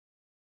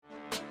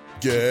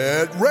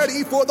Get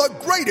ready for the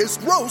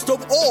greatest roast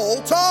of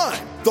all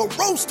time, the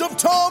Roast of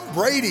Tom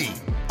Brady,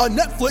 a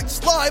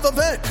Netflix live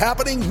event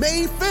happening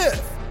May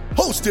 5th.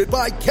 Hosted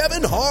by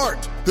Kevin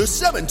Hart, the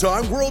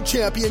 7-time world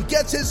champion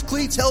gets his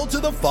cleats held to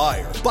the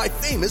fire by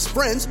famous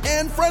friends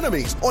and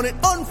frenemies on an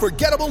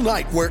unforgettable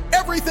night where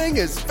everything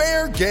is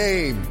fair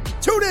game.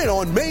 Tune in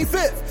on May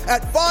 5th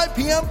at 5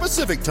 p.m.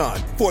 Pacific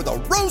time for the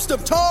Roast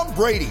of Tom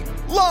Brady,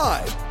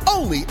 live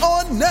only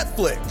on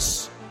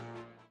Netflix.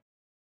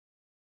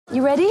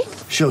 You ready?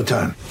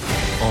 Showtime.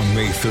 On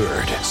May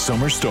 3rd,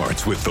 summer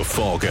starts with The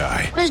Fall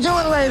Guy. Let's do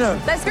it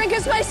later. Let's drink a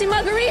spicy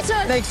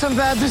margarita. Make some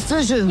bad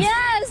decisions.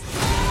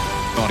 Yes!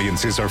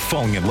 Audiences are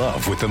falling in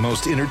love with the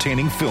most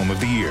entertaining film of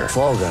the year.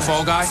 Fall Guy.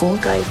 Fall Guy? Fall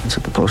Guy. That's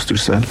what the poster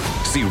said.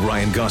 See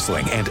Ryan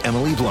Gosling and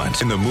Emily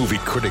Blunt in the movie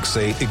critics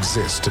say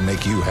exists to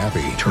make you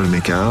happy. Trying to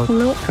make it out?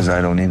 Nope. Because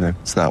I don't either.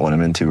 It's not what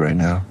I'm into right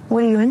now.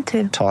 What are you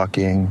into?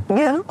 Talking.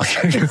 Yeah.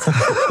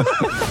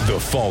 The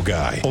Fall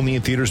Guy. Only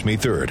in theaters May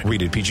 3rd.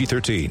 Rated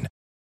PG-13.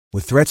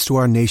 With threats to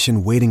our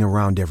nation waiting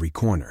around every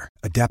corner,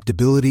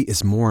 adaptability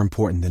is more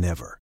important than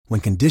ever.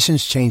 When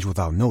conditions change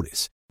without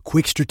notice,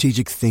 quick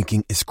strategic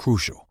thinking is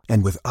crucial.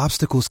 And with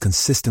obstacles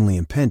consistently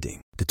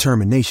impending,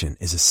 determination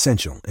is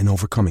essential in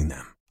overcoming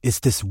them.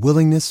 It's this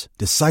willingness,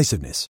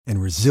 decisiveness,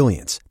 and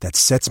resilience that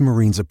sets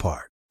Marines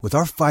apart. With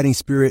our fighting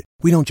spirit,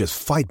 we don't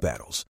just fight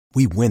battles,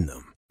 we win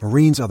them.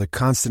 Marines are the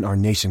constant our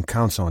nation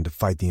counts on to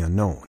fight the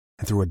unknown.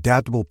 And through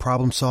adaptable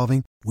problem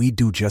solving, we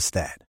do just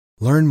that.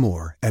 Learn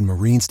more at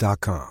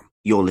marines.com.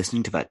 You're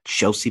listening to That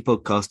Chelsea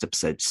Podcast,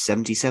 episode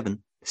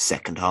 77,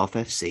 Second Half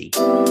FC.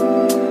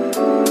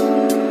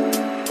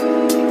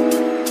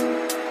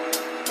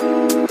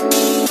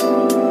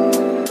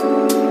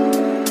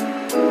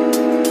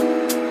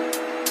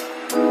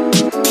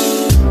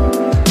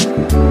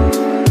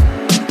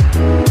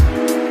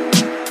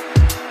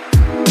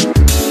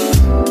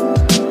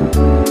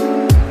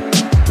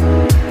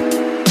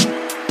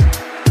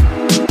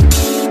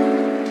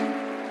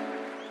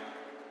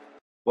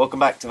 Welcome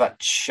back to That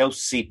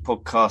Chelsea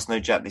Podcast. No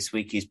Jack this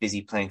week. He's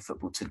busy playing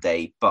football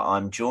today, but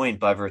I'm joined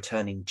by the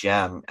returning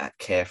Jam at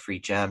Carefree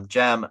Jam.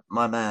 Jam,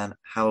 my man,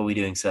 how are we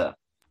doing, sir?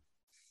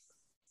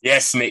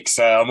 Yes, Nick,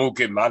 sir. I'm all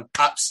good, man.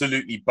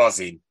 Absolutely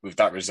buzzing with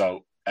that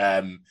result.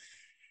 I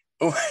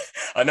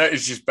know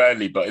it's just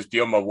Burnley, but it's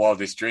beyond my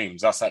wildest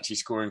dreams. Us actually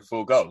scoring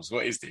 4 goals.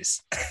 What is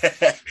this?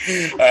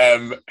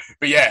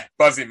 But yeah,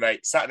 buzzing,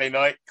 mate. Saturday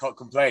night, can't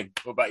complain.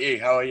 What about you?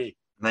 How are you?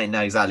 Mate,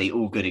 no, exactly.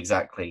 All good,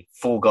 exactly.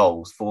 4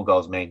 goals,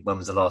 mate. When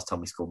was the last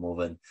time we scored more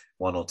than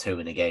 1 or 2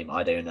 in a game?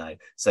 I don't know.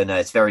 So, no,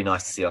 it's very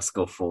nice to see us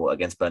score 4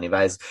 against Burnley.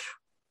 That is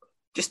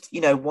just,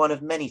 one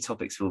of many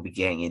topics we'll be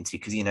getting into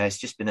because, it's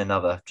just been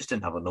another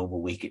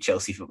normal week at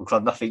Chelsea Football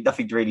Club.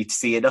 Nothing really to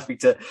see, nothing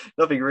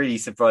really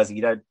surprising.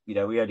 We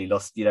only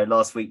lost,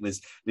 last week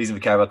was losing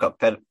the Carabao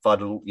Cup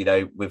final,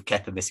 with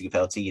Kepa missing a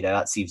penalty.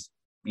 That seems,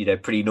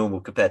 pretty normal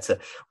compared to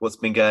what's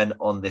been going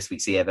on this week.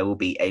 So, yeah, there will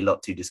be a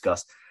lot to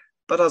discuss.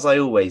 But as I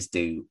always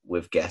do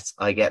with guests,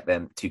 I get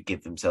them to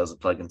give themselves a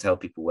plug and tell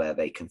people where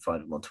they can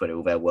find them on Twitter,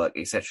 all their work,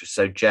 etc.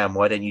 So, Jam,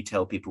 why don't you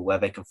tell people where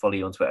they can follow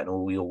you on Twitter and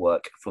all your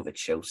work for the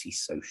Chelsea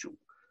Social?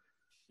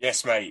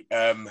 Yes, mate.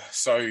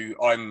 So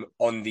I'm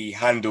on the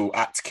handle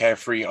at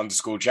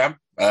carefree_jam.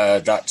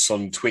 That's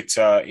on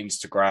Twitter,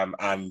 Instagram,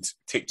 and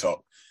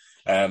TikTok.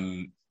 But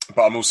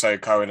I'm also a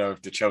co-owner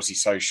of the Chelsea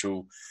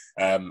Social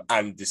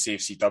and the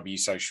CFCW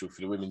Social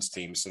for the women's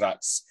team. So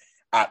that's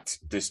at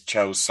the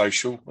Chels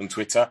Social on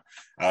Twitter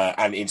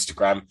and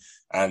Instagram,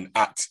 and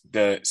at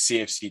the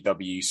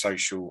CFCW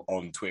Social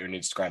on Twitter and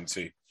Instagram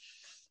too.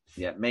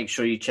 Yeah, make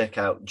sure you check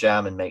out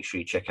Jam and make sure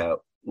you check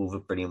out all the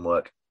brilliant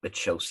work the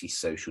Chelsea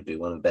Social do.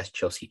 One of the best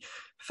Chelsea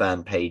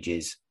fan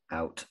pages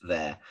out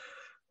there.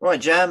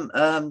 Right, Jam,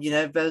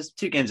 there's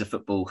 2 games of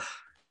football,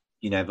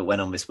 that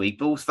went on this week,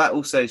 but that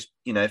also,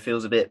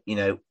 feels a bit,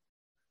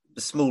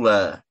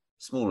 smaller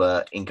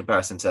in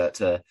comparison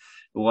to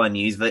one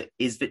news that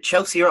is that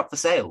Chelsea are up for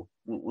sale.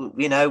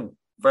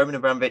 Roman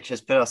Abramovich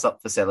has put us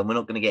up for sale, and we're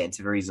not going to get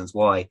into the reasons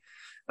why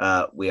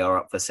we are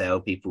up for sale.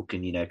 People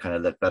can, kind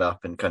of look that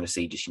up and kind of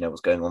see just, what's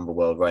going on in the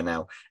world right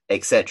now,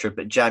 etc.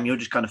 But Jam, you're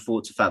just kind of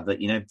thoughts of the fact that,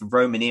 the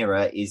Roman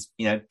era is,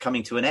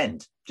 coming to an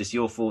end. Just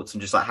your thoughts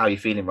and just like how you're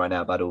feeling right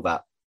now about all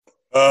that.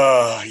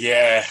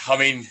 Yeah. I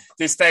mean,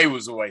 this day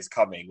was always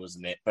coming,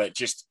 wasn't it? But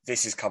just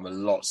this has come a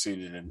lot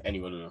sooner than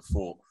anyone would have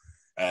thought.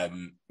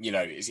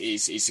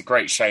 It's a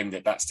great shame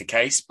that that's the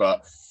case,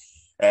 but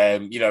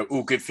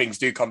all good things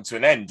do come to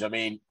an end. I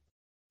mean,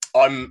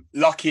 I'm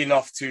lucky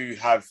enough to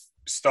have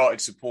started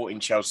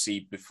supporting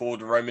Chelsea before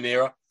the Roman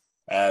era.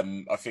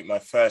 I think my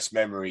first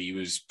memory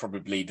was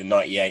probably the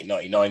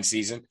 98-99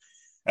 season.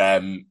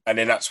 And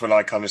then that's when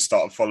I kind of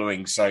started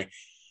following. So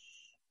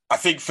I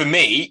think for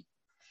me,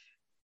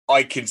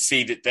 I can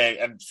see that there,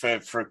 and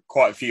for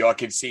quite a few, I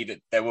can see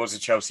that there was a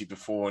Chelsea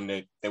before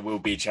and there will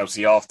be a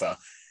Chelsea after.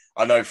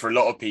 I know for a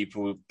lot of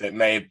people that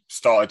may have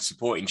started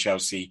supporting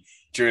Chelsea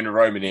during the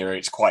Roman era,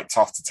 it's quite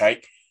tough to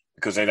take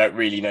because they don't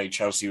really know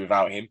Chelsea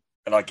without him.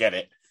 And I get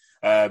it.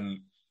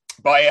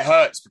 But it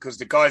hurts because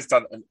the guy's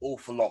done an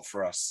awful lot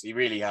for us. He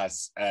really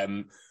has.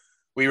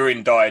 We were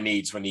in dire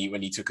needs when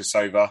he took us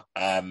over,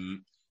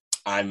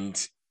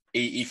 and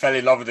he fell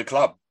in love with the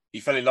club. He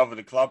fell in love with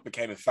the club,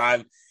 became a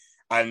fan,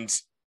 and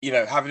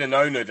having an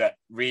owner that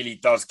really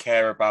does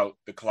care about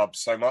the club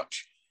so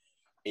much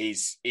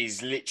is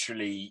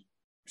literally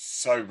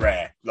so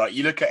rare. Like,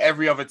 you look at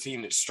every other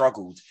team that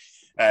struggled,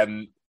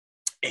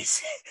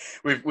 it's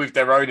with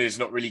their owners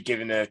not really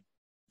giving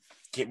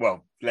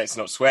let's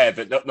not swear,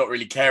 but not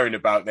really caring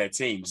about their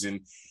teams,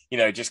 and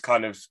just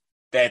kind of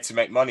there to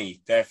make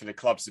money, there for the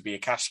clubs to be a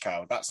cash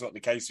cow. That's not the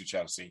case with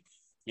Chelsea.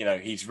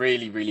 He's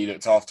really, really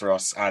looked after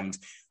us, and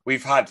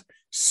we've had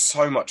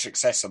so much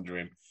success under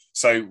him.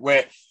 So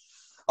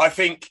I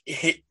think,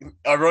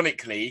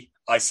 ironically,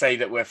 I say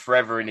that we're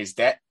forever in his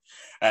debt.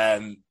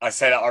 I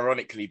say that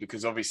ironically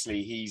because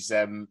obviously he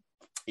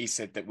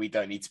said that we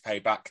don't need to pay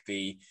back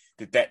the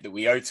debt that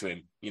we owe to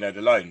him,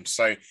 the loan.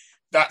 So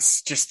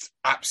that's just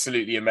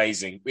absolutely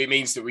amazing. It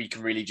means that we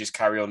can really just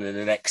carry on in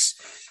the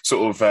next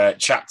sort of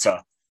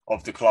chapter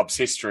of the club's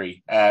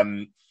history.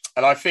 And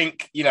I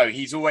think,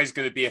 he's always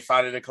going to be a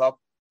fan of the club.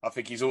 I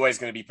think he's always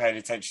going to be paying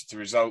attention to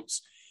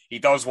results. He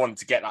does want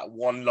to get that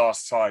one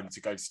last time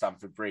to go to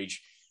Stamford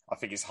Bridge. I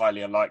think it's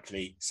highly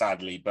unlikely,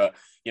 sadly, but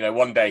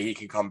one day he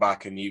can come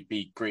back and you'd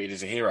be greeted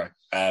as a hero,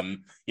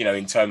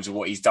 in terms of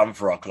what he's done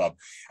for our club.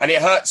 And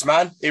it hurts,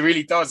 man. It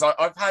really does.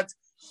 I've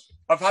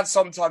had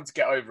some time to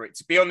get over it.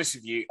 To be honest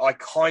with you, I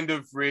kind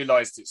of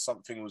realised that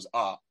something was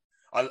up.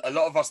 A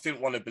lot of us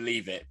didn't want to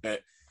believe it,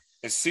 but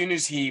as soon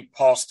as he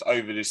passed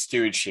over the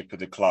stewardship of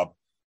the club,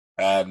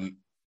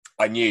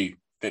 I knew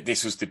that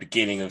this was the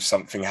beginning of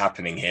something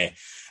happening here.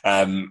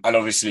 And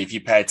obviously, if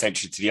you pay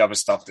attention to the other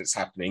stuff that's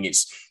happening,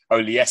 it's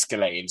only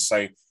escalating.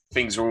 So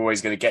things are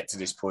always going to get to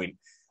this point.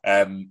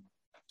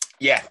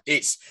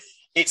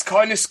 It's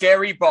kind of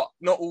scary, but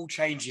not all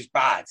change is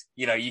bad.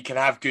 You can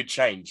have good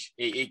change.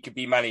 It could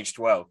be managed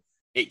well.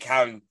 It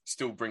can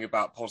still bring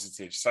about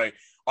positives. So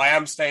I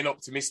am staying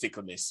optimistic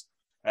on this.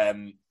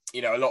 A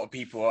lot of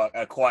people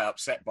are quite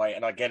upset by it,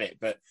 and I get it,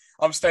 but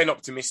I'm staying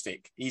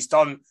optimistic. He's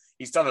done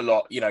a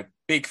lot.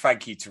 Big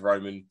thank you to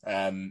Roman.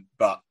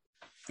 But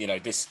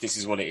this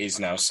is what it is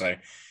now. So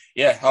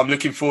yeah, I'm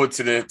looking forward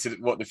to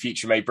what the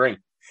future may bring,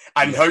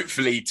 and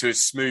hopefully to a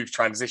smooth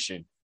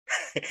transition.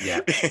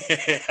 Yeah,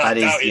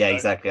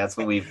 exactly. That's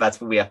what we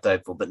have to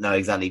hope for. But no,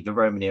 exactly. The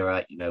Roman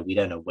era, we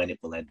don't know when it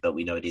will end, but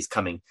we know it is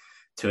coming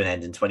to an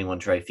end. And 21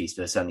 trophies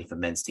certainly for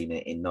men's team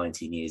in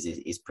 19 years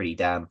is pretty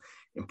damn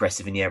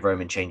impressive. And yeah,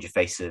 Roman changed the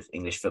face of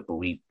English football.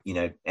 We,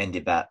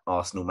 ended that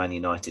Arsenal, Man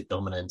United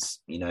dominance,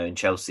 and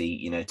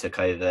Chelsea, took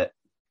over,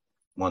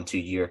 won 2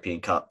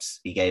 European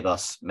Cups. He gave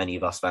us, many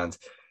of us fans,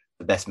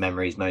 the best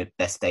memories,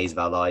 best days of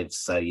our lives.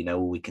 So,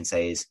 all we can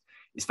say is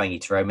thank you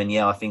to Roman.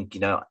 Yeah, I think,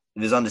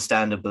 there's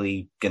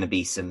understandably going to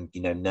be some,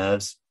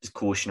 nerves, just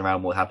caution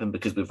around what happened,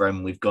 because with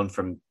Roman, we've gone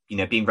from,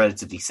 being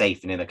relatively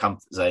safe and in a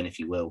comfort zone, if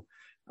you will,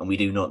 and we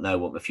do not know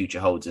what the future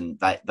holds. And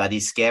that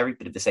is scary,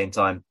 but at the same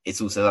time, it's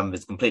also something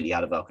that's completely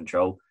out of our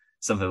control,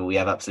 something that we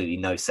have absolutely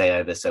no say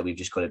over. So we've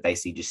just got to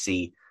basically just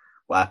see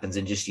what happens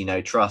and just,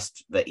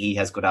 trust that he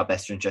has got our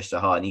best interest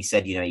at heart. And he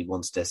said, he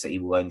wants to, so he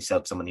will only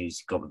sell someone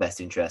who's got the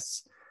best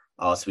interests.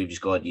 So we've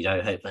just got,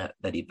 hope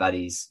that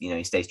he's,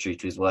 he stays true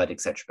to his word,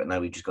 etc. But no,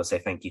 we've just got to say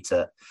thank you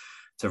to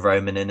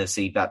Roman, and to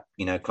see that,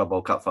 Club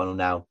World Cup final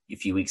now a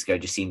few weeks ago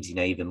just seems,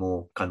 even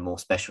more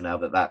special now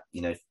that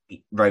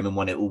Roman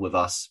won it all with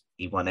us.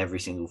 He won every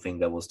single thing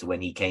there was to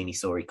win. He came, he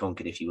saw, he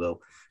conquered, if you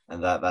will.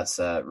 And that's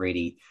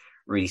really,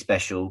 really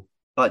special.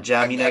 But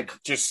Jam, Nick,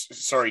 yeah.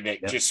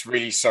 just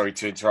really sorry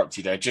to interrupt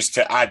you there. Just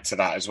to add to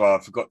that as well, I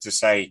forgot to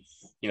say,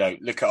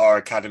 look at our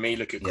academy,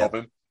 look at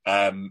Cobham,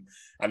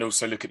 and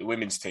also look at the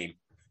women's team.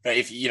 But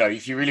if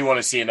you really want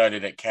to see an owner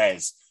that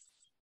cares,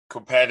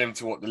 compare them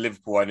to what the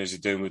Liverpool owners are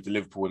doing with the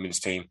Liverpool women's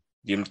team,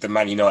 the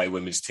Man United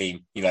women's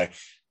team.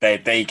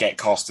 They get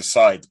cast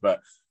aside,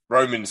 but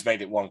Roman's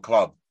made it one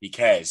club. He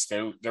cares.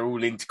 They're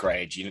all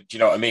integrated. Do you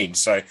know what I mean?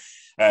 So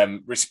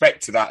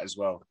respect to that as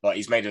well. Like,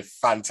 he's made a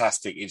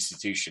fantastic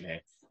institution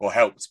here, or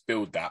helped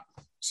build that.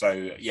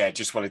 So yeah,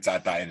 just wanted to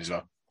add that in as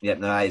well. Yeah,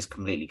 no, that is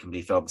completely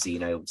fair. Obviously,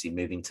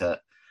 moving to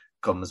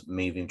Cobham's,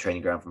 moving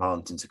training ground from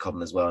Harlington to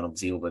Cobham as well, and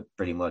obviously all the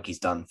brilliant work he's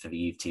done for the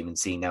youth team, and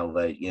seeing now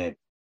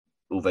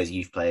all those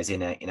youth players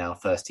in our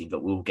first team,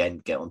 but we'll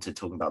again get on to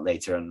talking about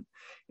later on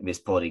in this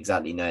pod.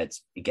 Exactly. No,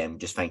 it's again,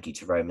 just thank you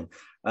to Roman.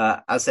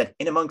 As I said,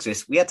 in amongst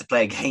this, we had to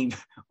play a game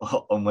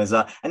on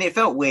Wednesday, and it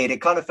felt weird.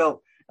 It kind of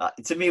felt,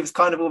 to me, it was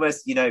kind of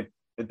almost,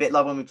 a bit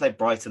like when we played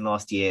Brighton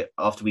last year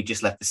after we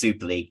just left the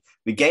Super League.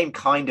 The game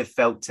kind of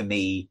felt to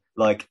me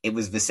like it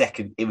was a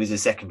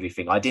secondary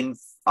thing.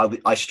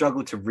 I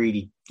struggled to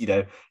really,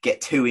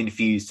 get too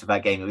infused to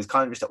that game. It was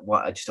kind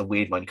of just a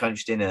weird one, kind of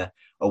just in a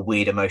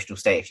weird emotional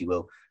state, if you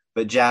will.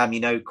 But Jam,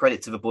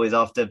 credit to the boys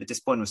after the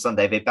disappointment of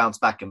Sunday. They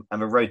bounced back, and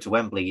the road to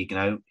Wembley,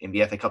 in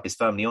the FA Cup is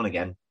firmly on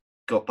again.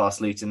 Got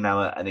past Luton,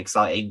 now an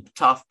exciting,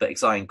 tough but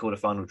exciting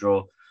quarter-final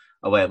draw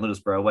away at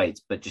Middlesbrough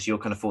awaits. But just your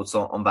kind of thoughts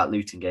on that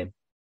Luton game.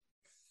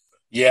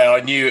 Yeah,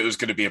 I knew it was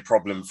going to be a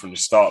problem from the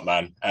start,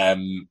 man.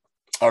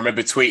 I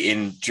remember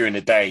tweeting during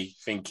the day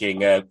thinking,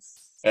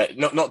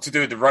 not to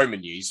do with the Roma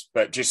news,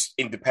 but just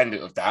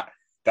independent of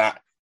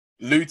that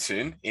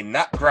Luton in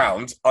that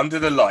ground under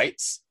the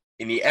lights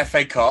in the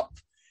FA Cup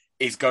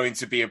is going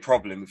to be a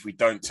problem if we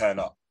don't turn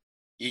up.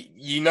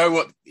 You know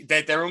what?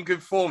 They're on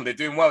good form. They're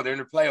doing well. They're in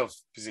the playoff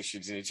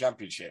positions in the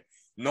Championship.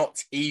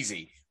 Not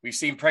easy. We've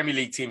seen Premier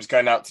League teams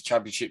going out to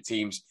Championship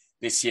teams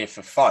this year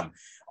for fun.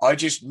 I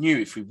just knew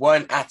if we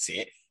weren't at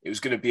it, it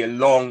was going to be a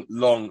long,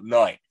 long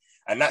night.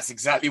 And that's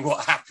exactly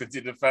what happened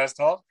in the first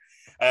half.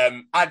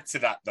 Add to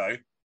that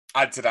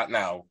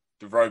now,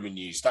 the Roman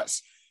news.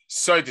 That's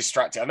so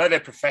distracting. I know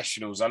they're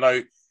professionals. I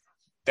know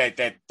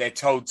they're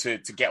told to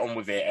get on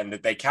with it and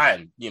that they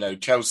can. You know,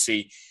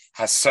 Chelsea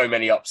has so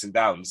many ups and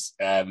downs.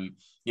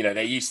 You know,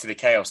 they're used to the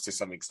chaos to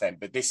some extent,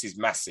 but this is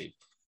massive.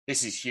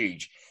 This is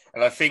huge.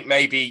 And I think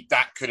maybe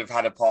that could have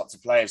had a part to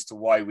play as to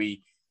why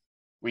we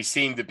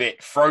seemed a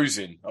bit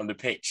frozen on the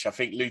pitch. I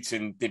think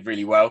Luton did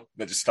really well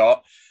at the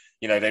start.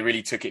 You know, they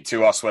really took it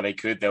to us when they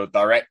could. They were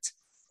direct.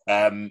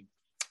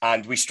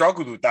 And we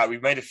struggled with that. We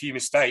made a few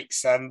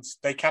mistakes and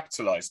they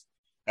capitalised.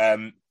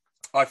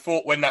 I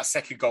thought when that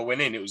second goal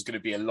went in, it was going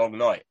to be a long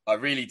night. I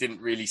really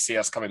didn't see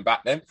us coming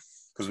back then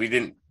because we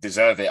didn't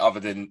deserve it other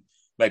than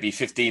maybe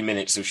 15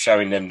 minutes of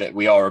showing them that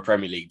we are a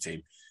Premier League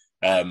team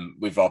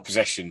with our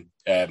possession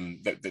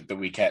that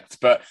we kept.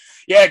 But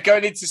yeah,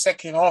 going into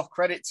second half,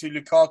 credit to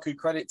Lukaku,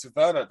 credit to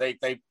Werner.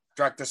 They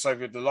dragged us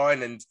over the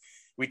line and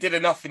we did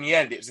enough in the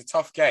end. It was a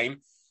tough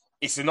game.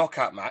 It's a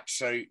knockout match.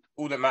 So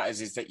all that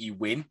matters is that you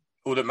win.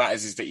 All that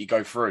matters is that you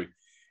go through.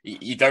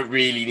 You don't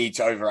really need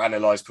to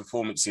overanalyze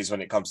performances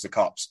when it comes to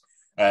cups,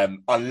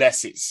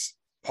 unless it's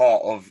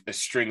part of a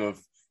string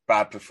of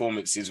bad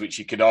performances, which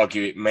you could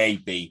argue it may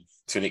be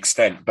to an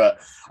extent. But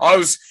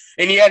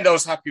in the end, I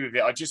was happy with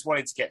it. I just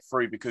wanted to get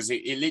through because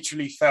it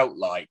literally felt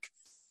like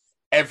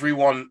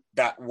everyone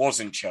that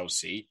wasn't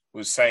Chelsea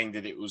was saying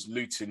that it was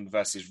Luton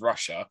versus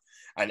Russia,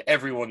 and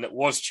everyone that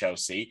was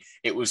Chelsea,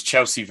 it was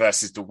Chelsea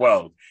versus the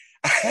world.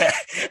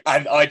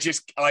 And I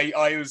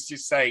was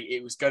just saying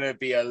it was going to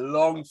be a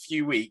long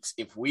few weeks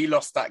if we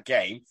lost that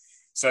game.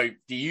 So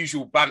the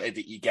usual banter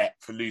that you get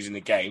for losing a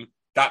game,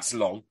 that's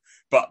long.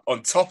 But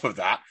on top of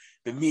that,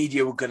 the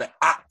media were going to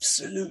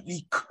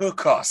absolutely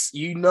cook us.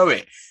 You know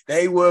it.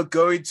 They were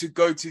going to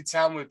go to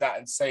town with that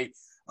and say,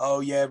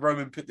 oh, yeah,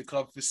 Roman put the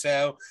club for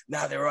sale.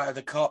 Now they're out of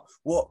the cup.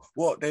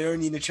 What? They're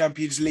only in the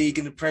Champions League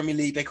and the Premier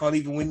League. They can't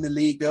even win the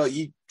league.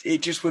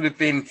 It just would have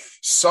been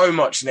so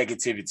much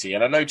negativity.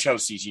 And I know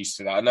Chelsea's used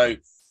to that. I know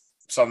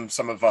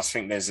some of us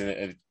think there's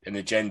an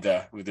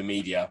agenda with the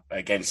media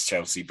against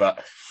Chelsea,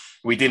 but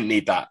we didn't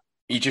need that.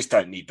 You just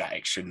don't need that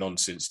extra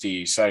nonsense, do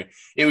you? So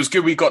it was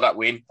good we got that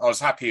win. I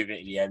was happy with it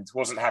in the end.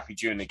 Wasn't happy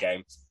during the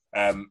game.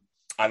 And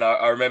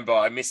I remember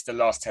I missed the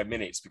last 10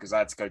 minutes because I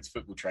had to go to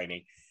football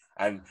training.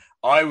 And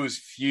I was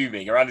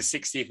fuming. Around the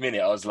 60th minute,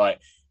 I was like,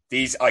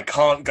 I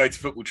can't go to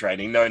football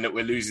training knowing that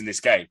we're losing this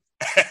game.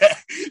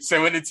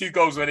 So when the 2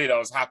 goals went in, I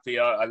was happy.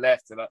 I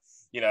left and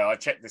I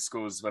checked the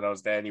scores when I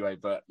was there anyway.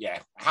 But yeah,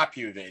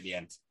 happy with it in the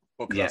end.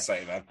 What can I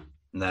say, man?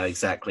 No,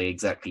 exactly.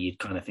 You'd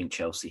kind of think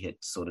Chelsea had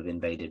sort of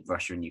invaded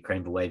Russia and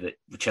Ukraine the way that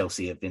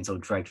Chelsea have been sort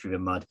of dragged through the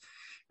mud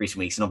recent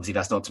weeks. And obviously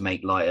that's not to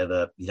make light of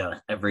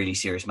a really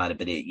serious matter,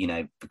 but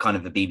kind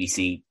of the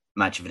BBC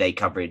match of the day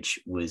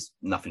coverage was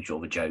nothing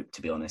short of a joke,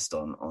 to be honest,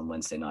 on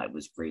Wednesday night. It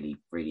was really,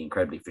 really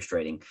incredibly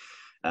frustrating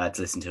to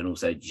listen to, and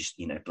also just,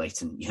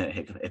 blatant,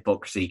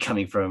 hypocrisy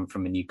coming from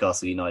a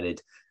Newcastle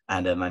United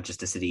and a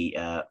Manchester City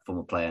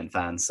former player and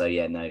fan. So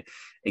yeah, no,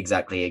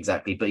 exactly.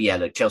 But yeah,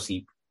 look,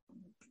 Chelsea,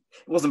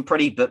 it wasn't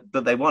pretty, but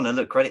they won. And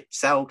look, credit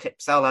Sal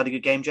had a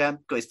good game. Jam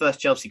got his first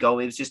Chelsea goal.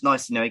 It was just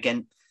nice,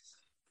 again,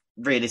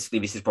 realistically,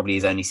 this is probably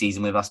his only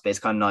season with us, but it's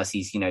kind of nice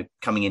he's,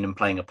 coming in and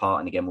playing a part.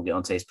 And again, we'll get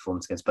onto his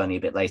performance against Burnley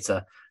a bit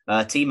later.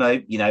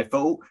 Timo,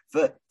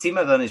 for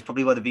Timo Werner is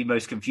probably one of the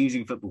most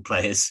confusing football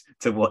players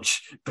to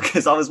watch,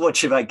 because I was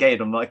watching that game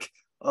and I'm like,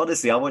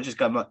 honestly, I was just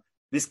going,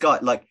 this guy,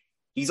 like,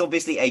 he's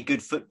obviously a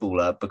good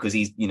footballer because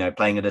he's,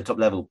 playing at a top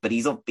level, but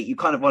you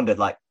kind of wondered,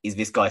 like, is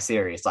this guy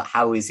serious? Like,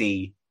 how is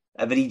he?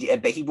 But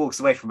he walks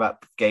away from that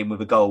game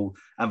with a goal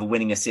and the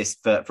winning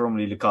assist for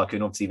Romelu Lukaku,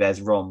 and obviously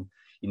there's Rom,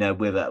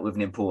 with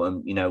an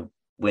important,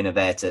 winner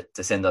there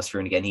to send us through.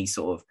 And again, he's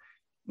sort of,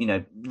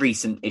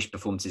 recent-ish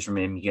performances from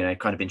him,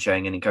 kind of been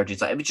showing and encouraging.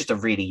 So it was just a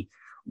really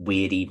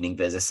weird evening,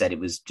 but as I said, it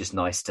was just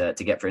nice to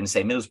get through and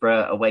say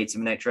Middlesbrough away to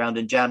the next round.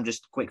 And Jam,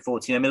 just quick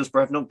thoughts,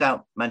 Middlesbrough have knocked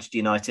out Manchester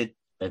United,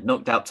 they've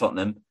knocked out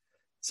Tottenham.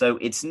 So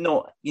it's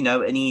not,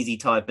 an easy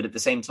tie, but at the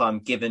same time,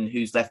 given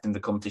who's left in the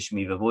competition,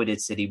 we've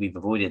avoided City, we've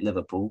avoided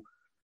Liverpool.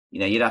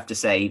 You'd have to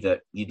say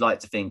that you'd like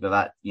to think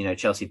that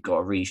Chelsea have got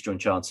a really strong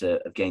chance of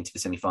getting to the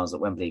semi-finals at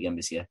Wembley again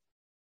this year.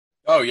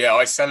 Oh, yeah,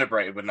 I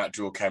celebrated when that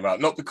draw came out.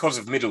 Not because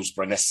of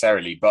Middlesbrough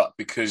necessarily, but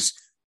because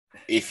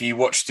if you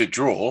watch the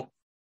draw,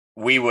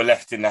 we were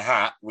left in the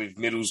hat with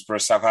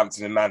Middlesbrough,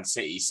 Southampton and Man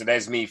City. So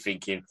there's me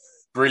thinking,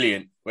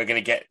 brilliant, we're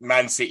going to get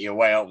Man City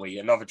away, aren't we?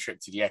 Another trip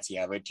to the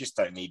Etihad. We just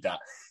don't need that.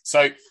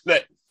 So,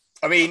 look,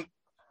 I mean,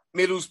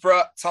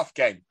 Middlesbrough, tough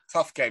game.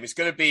 It's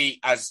going to be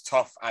as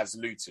tough as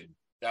Luton.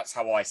 That's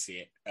how I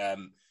see it.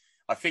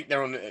 I think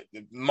they're on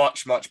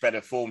much, much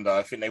better form, though.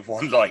 I think they've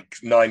won like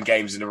 9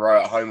 games in a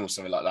row at home or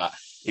something like that.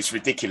 It's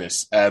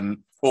ridiculous.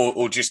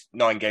 Or just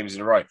 9 games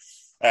in a row.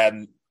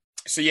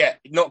 So, yeah,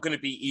 not going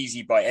to be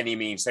easy by any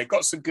means. They've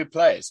got some good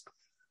players.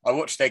 I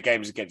watched their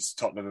games against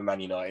Tottenham and Man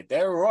United.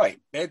 They're all right.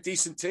 They're a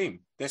decent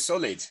team. They're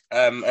solid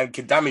and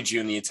can damage you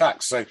in the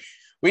attack. So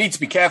we need to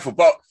be careful.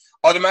 But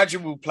I'd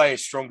imagine we'll play a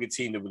stronger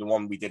team than the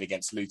one we did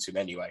against Luton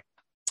anyway.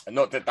 And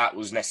not that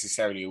was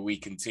necessarily a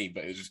weakened team,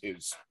 but it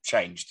was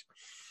changed.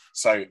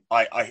 So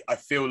I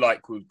feel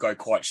like we'll go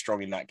quite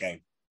strong in that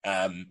game.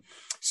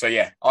 So,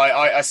 yeah,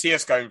 I see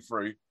us going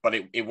through, but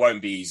it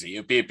won't be easy.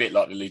 It'll be a bit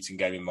like the Luton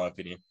game, in my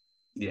opinion.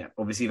 Yeah,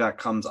 obviously that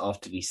comes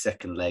after the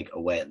second leg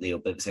away at Lille,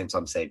 but at the same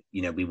time,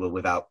 we were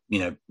without,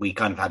 we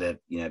kind of had a,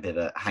 bit of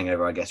a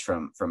hangover, I guess,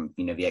 from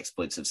the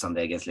exploits of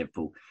Sunday against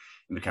Liverpool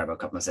in the Carabao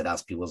Cup. And I said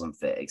Azpi wasn't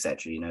fit,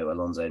 etc.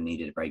 Alonso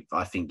needed a break. But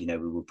I think, we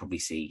will probably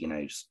see,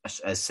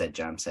 as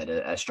Jam said,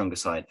 a stronger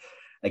side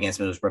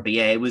against Middlesbrough. But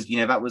yeah, it was,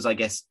 that was, I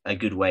guess, a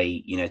good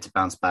way, to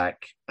bounce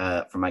back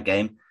from that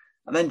game.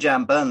 And then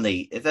Jam,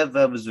 Burnley, if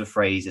ever was a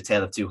phrase, a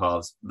tale of two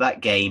halves,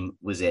 that game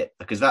was it.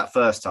 Because that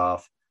first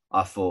half,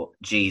 I thought,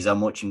 geez,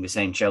 I'm watching the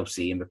same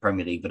Chelsea in the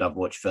Premier League that I've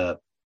watched for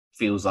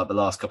feels like the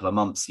last couple of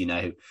months,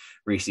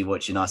 recently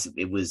watching us.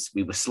 We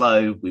were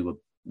slow. We were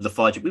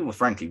lethargic. We were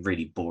frankly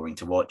really boring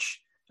to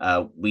watch.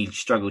 We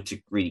struggled to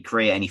really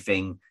create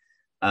anything.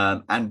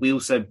 And we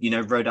also,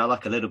 rode our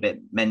luck a little bit.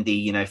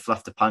 Mendy,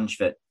 fluffed a punch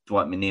that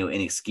Dwight McNeil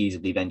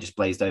inexcusably then just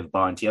blazed over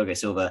bar, and Thiago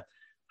Silva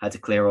had to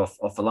clear off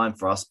the line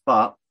for us.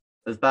 But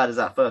as bad as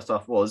that first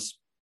half was,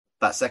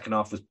 that second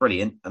half was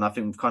brilliant. And I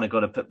think we've kind of got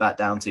to put that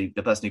down to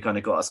the person who kind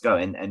of got us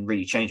going and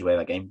really changed the way of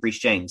that game. Reece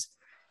James,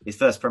 his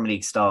first Premier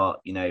League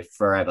start,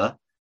 forever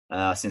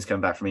since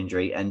coming back from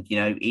injury. And,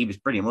 he was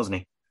brilliant, wasn't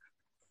he?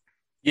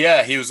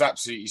 Yeah, he was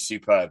absolutely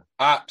superb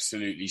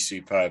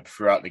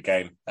throughout the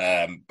game,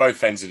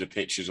 both ends of the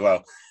pitch as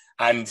well.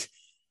 And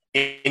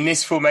in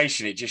this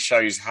formation, it just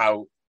shows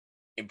how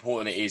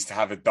important it is to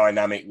have a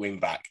dynamic wing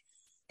back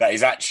that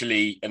is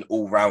actually an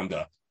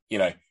all-rounder.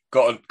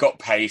 Got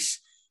pace,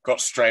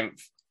 got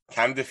strength,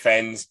 can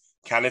defend,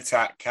 can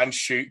attack, can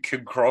shoot,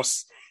 can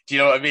cross. Do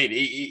you know what I mean?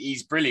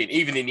 He's brilliant,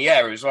 even in the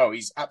air as well.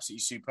 He's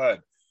absolutely superb.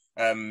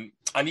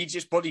 And he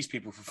just bodies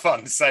people for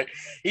fun. So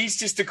he's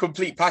just a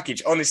complete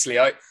package. Honestly,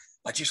 I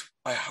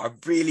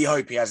really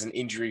hope he has an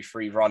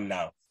injury-free run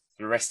now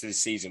for the rest of the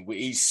season.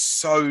 He's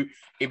so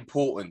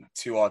important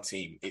to our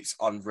team. It's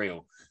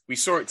unreal. We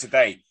saw it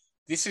today.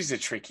 This is a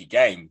tricky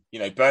game.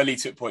 Burnley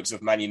took points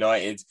off Man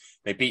United.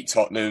 They beat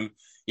Tottenham.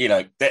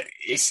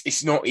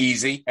 It's not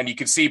easy. And you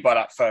can see by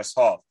that first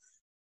half,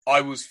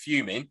 I was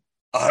fuming.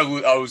 I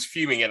was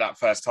fuming at that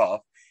first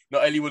half.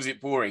 Not only was it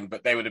boring,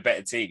 but they were the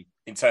better team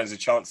in terms of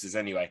chances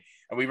anyway.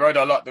 And we rode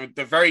our luck.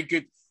 The very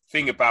good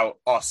thing about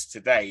us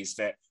today is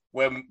that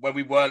when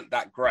we weren't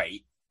that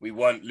great, we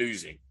weren't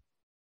losing.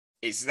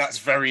 That's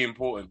very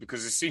important,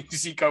 because as soon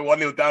as you go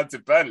 1-0 down to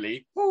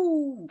Burnley,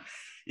 whoo,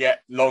 yeah,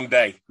 long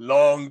day.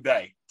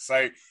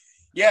 So,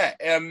 yeah,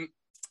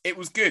 it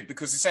was good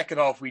because the second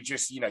half we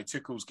just,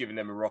 Tuchel's giving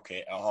them a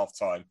rocket at half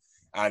time,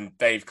 and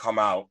they've come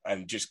out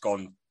and just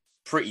gone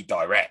pretty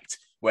direct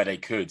where they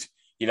could.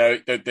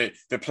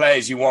 The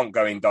players you want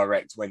going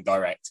direct went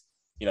direct.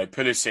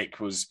 Pulisic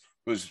was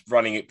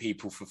running at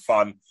people for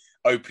fun,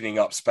 opening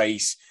up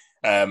space,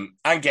 and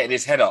getting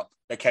his head up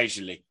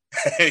occasionally,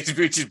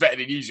 which is better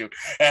than usual.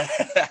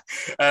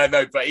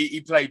 No, but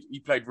he played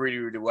really,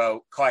 really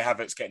well. Kai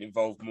Havertz getting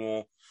involved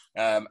more,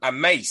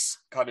 and Mace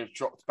kind of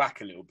dropped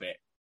back a little bit,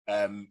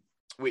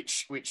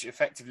 which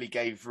effectively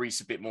gave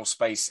Reece a bit more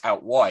space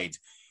out wide.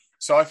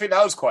 So I think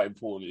that was quite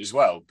important as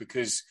well,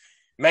 because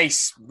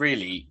Mace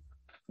really,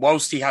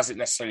 whilst he hasn't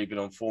necessarily been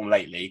on form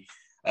lately,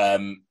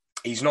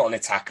 he's not an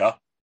attacker.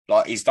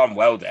 Like, he's done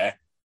well there.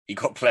 He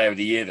got Player of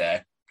the Year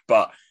there,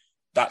 but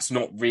that's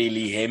not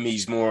really him.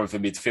 He's more of a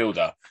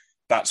midfielder.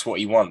 That's what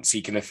he wants.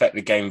 He can affect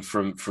the game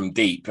from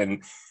deep.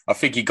 And I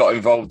think he got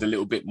involved a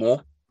little bit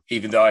more,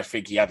 even though I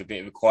think he had a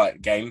bit of a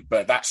quiet game.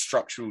 But that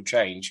structural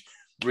change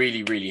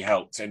really, really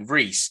helped. And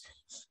Reece,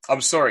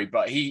 I'm sorry,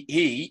 but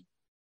he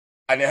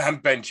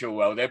and Ben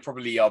Chilwell, they're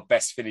probably our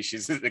best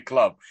finishers at the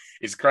club.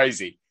 It's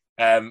crazy.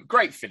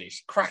 Great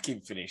finish,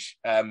 cracking finish.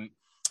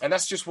 And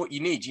that's just what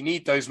you need. You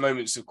need those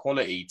moments of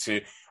quality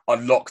to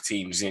unlock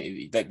teams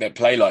that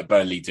play like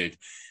Burnley did.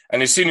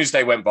 And as soon as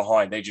they went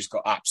behind, they just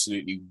got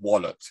absolutely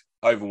walloped,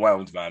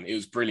 overwhelmed, man. It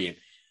was brilliant.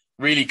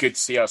 Really good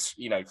to see us,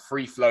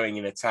 free-flowing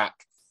in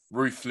attack,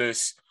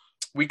 ruthless.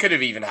 We could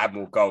have even had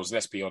more goals,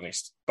 let's be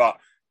honest. But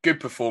good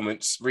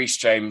performance. Reece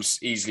James,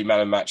 easily man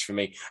of the match for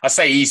me. I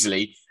say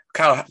easily.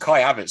 Kai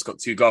Havertz got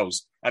 2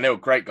 goals, and they were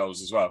great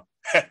goals as well.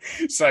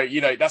 So,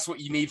 that's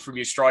what you need from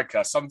your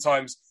striker.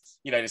 Sometimes,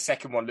 the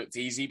second one looked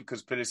easy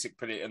because Pulisic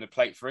put it on the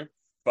plate for him.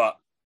 But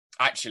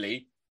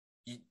actually,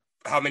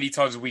 how many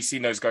times have we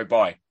seen those go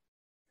by?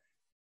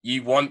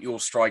 You want your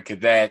striker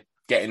there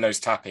getting those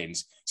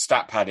tap-ins,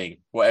 stat padding,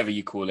 whatever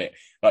you call it,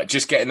 like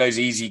just getting those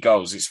easy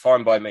goals. It's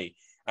fine by me.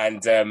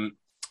 And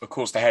of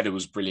course, the header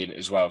was brilliant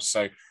as well.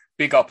 So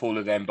big up all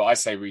of them. But I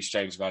say Reece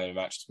James man of the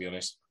match, to be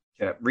honest.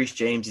 Yeah, Reece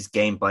James is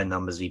game by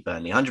numbers v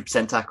Burnley.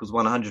 100% tackles,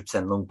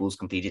 100% long balls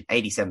completed,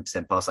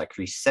 87% pass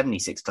accuracy,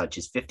 76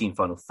 touches, 15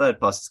 final third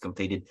passes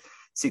completed,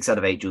 6 out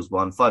of 8 duels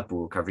won, 5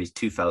 ball recoveries,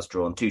 2 fouls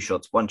drawn, 2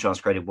 shots, 1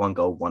 chance created, 1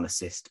 goal, 1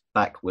 assist.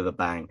 Back with a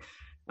bang.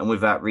 And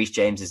with that, Reece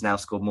James has now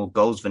scored more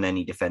goals than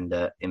any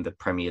defender in the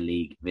Premier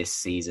League this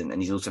season.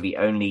 And he's also the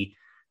only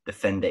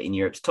defender in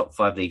Europe's top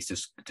 5 leagues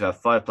to have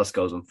 5+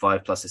 goals and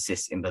 5+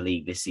 assists in the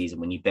league this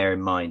season, when you bear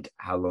in mind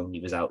how long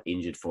he was out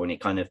injured for. And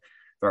it kind of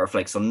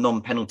reflects on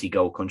non-penalty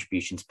goal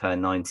contributions per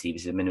 90.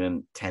 This is a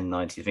minimum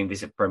 10.90. I think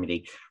this is Premier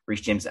League.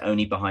 Reece James is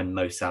only behind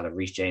Mo Salah.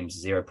 Reece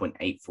James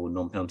 0.84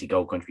 non-penalty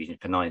goal contributions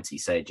per 90.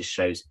 So it just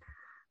shows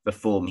the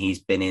form he's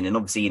been in. And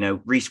obviously,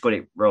 Reece got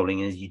it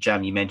rolling. And as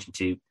you mentioned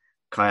to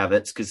Kai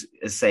Havertz, because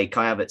as I say,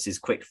 Kai Havertz's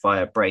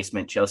quick-fire brace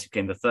meant Chelsea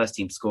became the first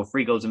team to score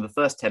 3 goals in the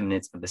first 10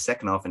 minutes of the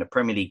second half in a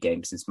Premier League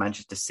game since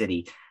Manchester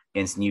City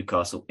against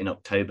Newcastle in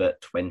October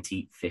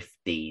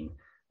 2015.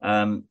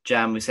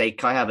 Jam, we say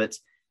Kai Havertz,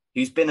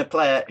 who's been a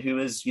player who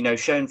has,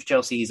 shown for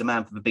Chelsea he's a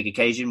man for the big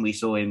occasion. We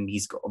saw him,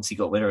 he's obviously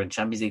got winner in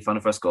Champions League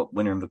final for us, got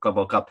winner in the Club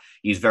World Cup.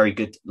 He was very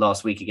good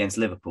last week against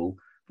Liverpool.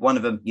 One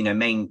of the,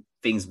 main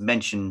things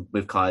mentioned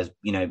with Kai is,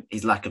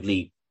 his lack of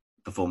league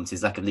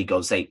performances, lack of league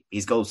goals. Say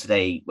his goals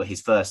today were his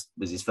first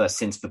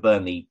since the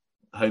Burnley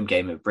home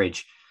game at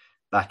Bridge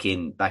back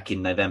in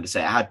November.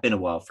 So it had been a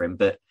while for him,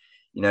 but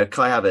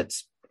Kai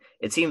Havertz,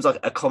 it seems like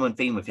a common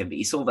theme with him, but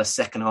he's sort of a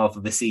second half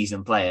of the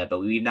season player. But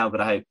we've now got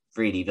to hope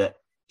really that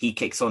he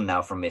kicks on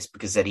now from this,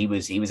 because he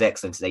was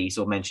excellent today. You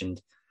sort of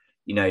mentioned,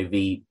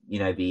 the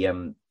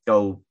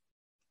goal,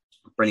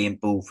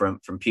 brilliant ball from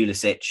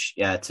Pulisic,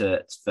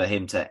 for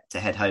him to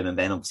head home, and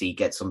then obviously he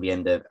gets on the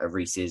end of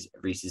Reece's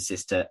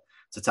assist to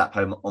tap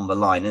home on the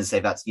line. And say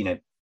that's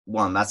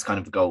that's kind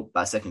of the goal.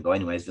 That second goal,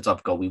 anyways, the type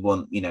of goal we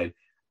want.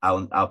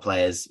 Our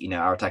players,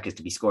 our attackers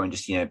to be scoring,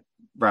 just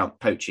round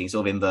poaching,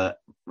 sort of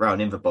round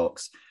in the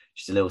box.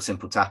 Just a little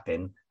simple tap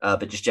in,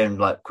 but just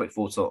generally quick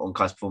thoughts on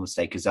Kai's performance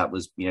today, because that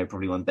was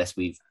probably one of the best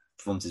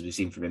performances we've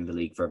seen from him in the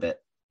league for a bit.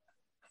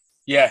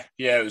 Yeah,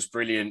 it was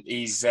brilliant.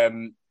 He's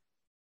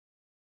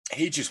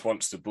he just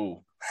wants the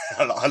ball.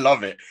 I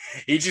love it.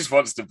 He just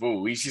wants the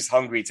ball. He's just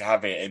hungry to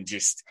have it, and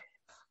just.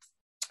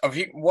 I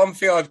think one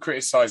thing I'd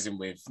criticise him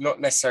with, not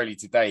necessarily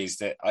today, is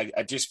that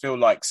I just feel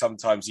like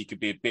sometimes he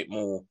could be a bit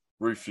more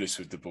ruthless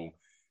with the ball,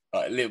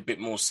 a little bit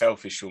more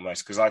selfish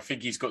almost, because I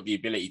think he's got the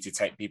ability to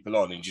take people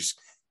on and just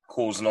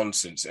cause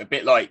nonsense, a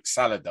bit like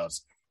Salah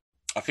does.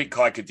 I think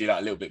Kai could do that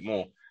a little bit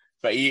more,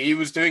 but he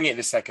was doing it in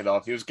the second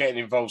half. He was getting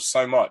involved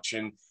so much,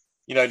 and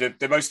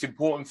the most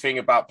important thing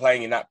about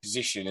playing in that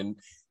position, and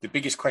the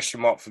biggest question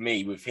mark for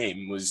me with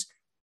him was,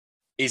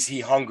 is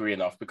he hungry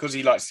enough? Because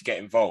he likes to get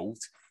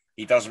involved,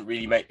 he doesn't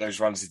really make those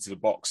runs into the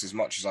box as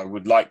much as I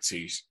would like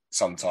to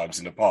sometimes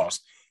in the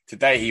past.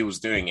 Today he was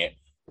doing it.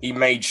 He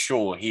made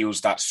sure he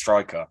was that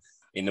striker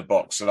in the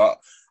box, and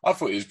I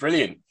thought it was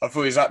brilliant. I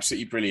thought it was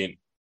absolutely brilliant.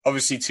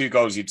 Obviously, 2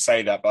 goals, you'd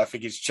say that, but I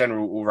think his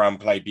general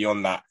all-round play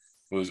beyond that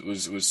was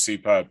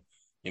superb.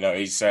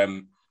 He's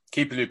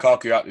keeping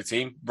Lukaku out of the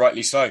team,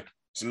 rightly so.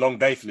 It's a long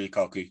day for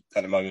Lukaku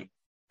at the moment.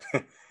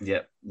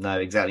 Yeah, no,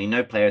 exactly.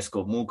 No player has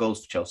scored more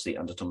goals for Chelsea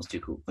under Thomas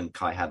Tuchel than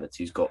Kai Havertz,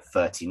 who's got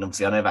 13.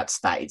 Obviously, I know that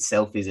stat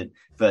itself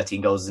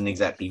 13 goals isn't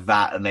exactly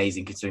that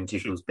amazing, considering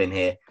Tuchel's been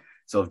here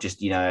sort of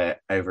just,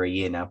 over a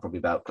year now, probably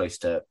about close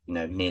to,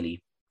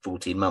 nearly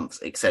 14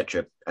 months,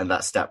 etc. And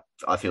that stat,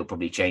 I feel,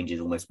 probably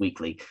changes almost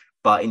weekly.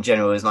 But in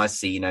general, it was nice to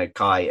see,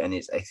 Kai, and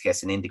it's, I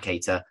guess, an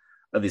indicator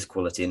of his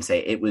quality, and say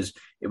it was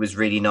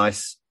really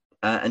nice.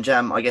 And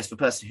Jam, I guess, the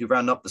person who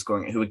rounded up the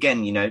scoring, who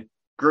again,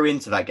 grew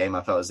into that game,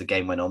 I felt, as the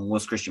game went on,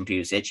 was Christian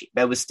Pulisic.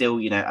 There was still,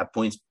 at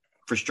points,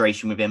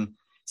 frustration with him,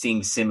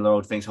 seeing similar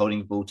old things, holding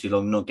the ball too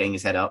long, not getting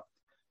his head up.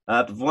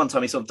 But for one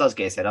time, he sort of does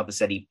get his head up. I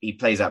said he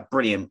plays that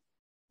brilliant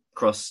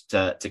cross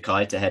to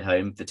Kai to head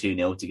home for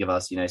 2-0 to give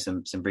us,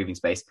 some breathing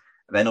space.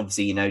 And then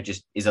obviously,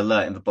 just is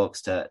alert in the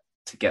box to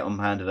get on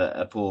hand of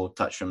a poor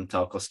touch from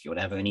Tarkowski or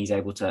whatever, and he's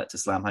able to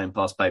slam home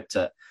past Pope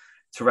to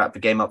wrap the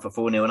game up for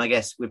 4-0. And I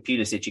guess with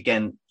Pulisic,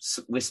 again,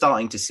 we're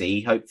starting to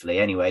see, hopefully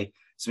anyway,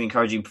 some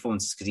encouraging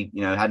performances, because he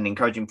had an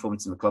encouraging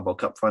performance in the Club World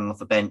Cup final off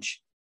the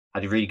bench,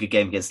 had a really good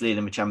game against Lille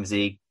in the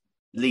Champions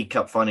League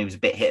Cup final. He was a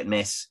bit hit and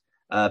miss,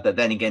 but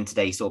then again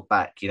today he's sort of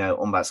back,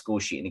 on that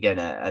score sheet, and again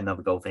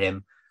another goal for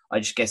him. I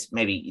just guess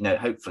maybe,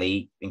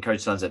 hopefully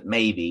encourage signs that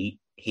maybe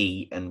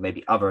he and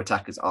maybe other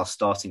attackers are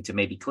starting to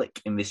maybe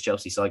click in this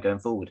Chelsea side going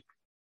forward.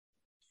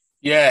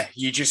 Yeah,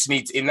 you just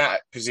need, in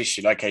that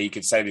position, okay, you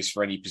could say this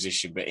for any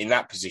position, but in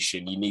that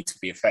position, you need to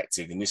be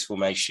effective. In this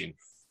formation,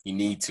 you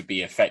need to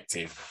be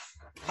effective.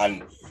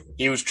 And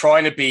he was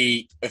trying to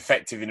be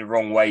effective in the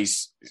wrong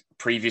ways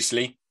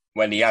previously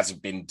when he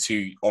hasn't been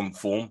too on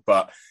form.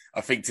 But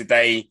I think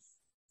today,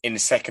 in the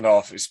second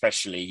half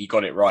especially, he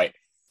got it right.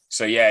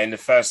 So, yeah, in the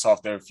first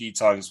half, there were a few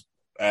times,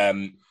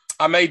 and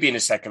maybe in the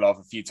second half,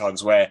 a few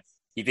times where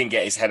he didn't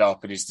get his head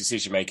up and his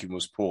decision making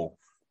was poor.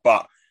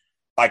 But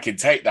I can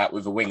take that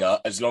with a winger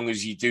as long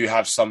as you do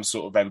have some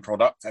sort of end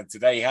product. And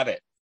today he had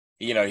it.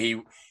 You know,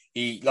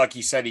 he like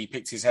you said, he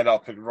picked his head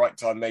up at the right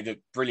time, made a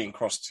brilliant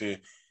cross to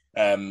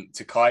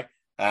Kai.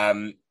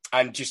 And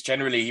just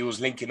generally, he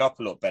was linking up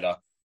a lot better.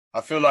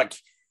 I feel like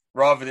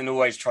rather than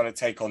always trying to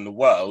take on the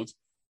world,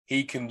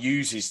 he can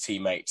use his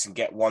teammates and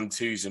get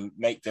 1-2s and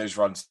make those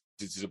runs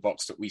into the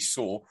box that we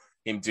saw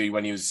him do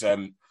when he was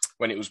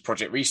when it was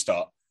Project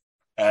Restart.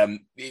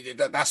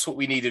 That's what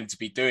we need him to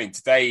be doing.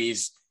 Today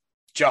is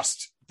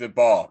just the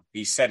bar.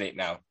 He said it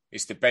now.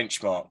 It's the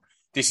benchmark.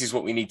 This is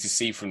what we need to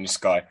see from this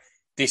guy.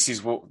 This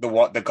is what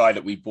the guy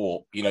that we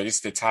bought. You know, this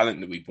is the talent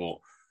that we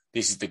bought.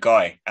 This is the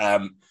guy.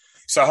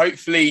 So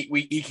hopefully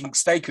he can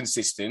stay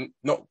consistent,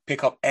 not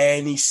pick up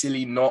any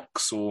silly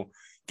knocks or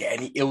get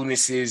any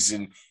illnesses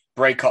and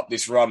break up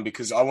this run,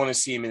 because I want to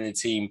see him in the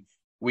team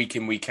week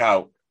in, week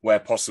out where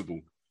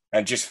possible.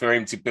 And just for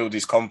him to build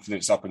his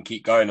confidence up and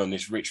keep going on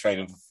this rich vein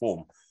of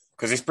form,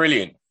 because it's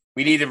brilliant.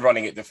 We need him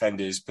running at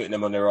defenders, putting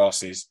them on their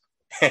asses.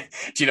 Do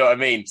you know what I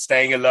mean?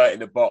 Staying alert in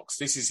the box.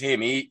 This is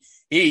him.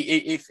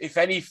 If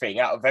anything,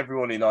 out of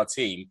everyone in our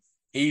team,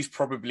 he's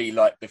probably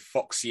like the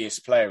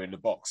foxiest player in the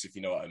box, if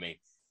you know what I mean.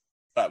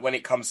 But when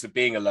it comes to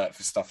being alert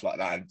for stuff like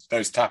that and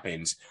those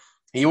tap-ins,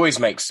 he always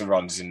makes the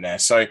runs in there.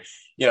 So,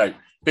 you know,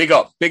 big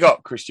up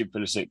Christian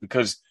Pulisic,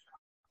 because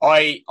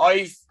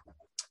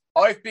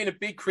I've been a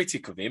big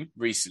critic of him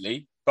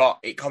recently, but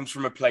it comes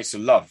from a place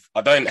of love.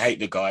 I don't hate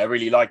the guy. I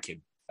really like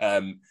him.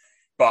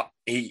 But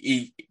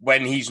he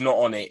when he's not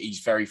on it,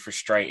 he's very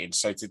frustrating.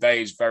 So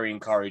today is very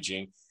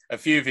encouraging. A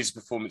few of his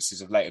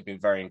performances of late have been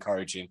very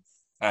encouraging.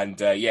 And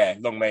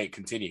long may it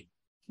continue.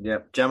 Yeah,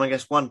 Jam, I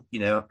guess one,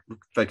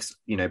 focus,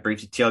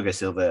 briefly, Thiago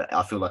Silva,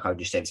 I feel like I would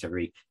just say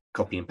every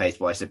copy and paste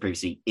what I said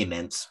previously.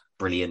 Immense,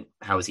 brilliant.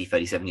 How is he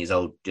 37 years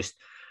old? Just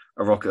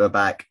a rocket at the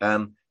back.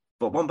 But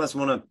one person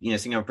I want to,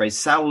 sing out praise,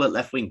 Saul at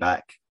left wing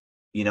back.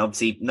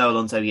 Obviously, no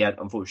Alonso, he had,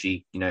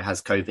 unfortunately,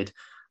 has COVID.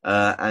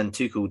 And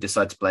Tuchel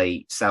decided to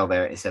play Sal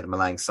there instead of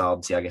Malang Sarr.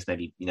 Obviously, I guess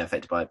maybe,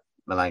 affected by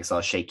Malang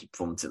Sarr's shaky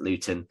performance at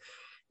Luton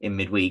in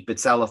midweek. But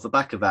Sal off the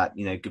back of that,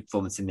 good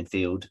performance in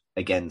midfield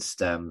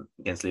against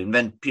Luton.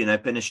 Then,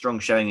 putting a strong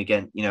showing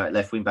again, at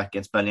left wing back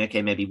against Burnley.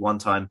 Okay, maybe one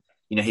time,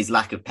 his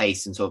lack of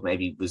pace and sort of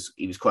maybe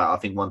he was quite, I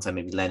think one time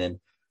maybe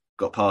Lennon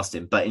got past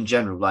him. But in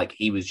general, like,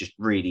 he was just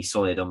really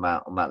solid on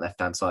that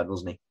left-hand side,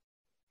 wasn't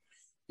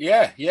he?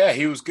 Yeah,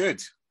 he was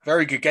good.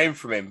 Very good game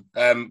from him.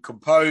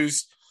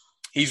 Composed.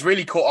 He's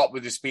really caught up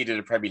with the speed of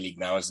the Premier League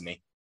now, hasn't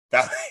he?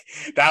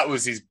 That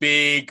was his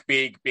big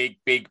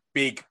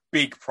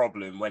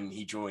problem when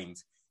he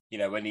joined.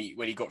 When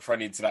he got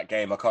thrown into that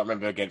game, I can't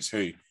remember against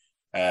who.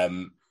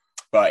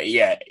 But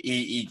yeah,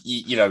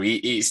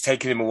 it's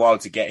taken him a while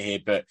to get here,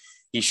 but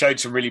he showed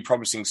some really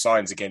promising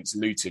signs against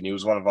Luton. He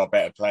was one of our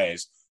better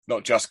players,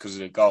 not just because of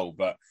the goal,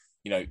 but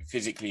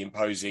physically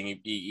imposing.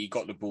 He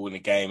got the ball in the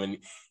game and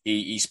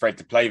he spread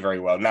the play very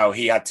well. Now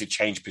he had to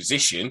change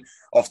position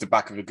off the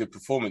back of a good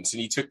performance,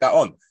 and he took that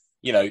on.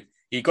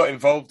 He got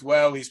involved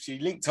well. He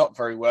linked up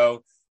very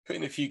well, put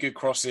in a few good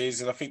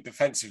crosses, and I think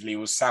defensively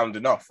was sound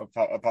enough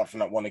apart from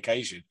that one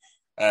occasion.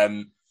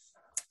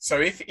 So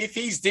if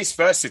he's this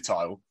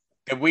versatile,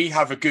 then we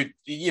have a good,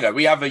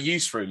 we have a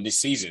use for him this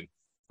season.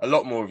 A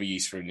lot more of a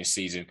use for him this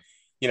season.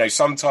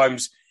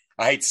 Sometimes,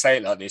 I hate to say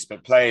it like this,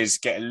 but players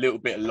get a little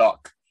bit of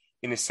luck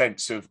in the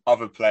sense of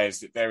other players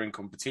that they're in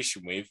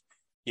competition with,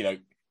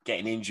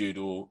 getting injured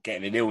or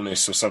getting an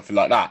illness or something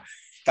like that.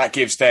 That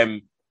gives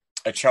them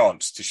a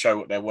chance to show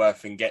what they're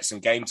worth and get some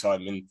game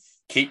time and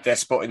keep their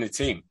spot in the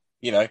team,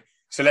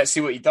 So let's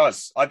see what he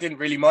does. I didn't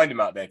really mind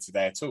him out there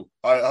today at all.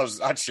 I was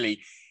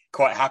actually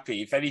quite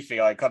happy. If anything,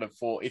 I kind of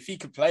thought if he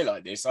could play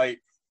like this, I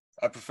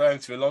prefer him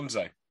to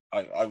Alonso.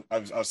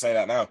 I'll say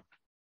that now.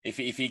 If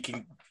he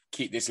can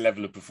keep this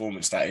level of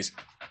performance, that is.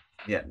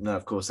 Yeah, no,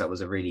 of course, that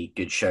was a really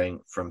good showing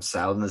from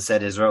Sal. And as I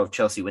said, as well,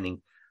 Chelsea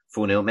winning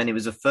 4-0. Man, it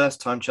was the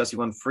first time Chelsea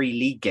won 3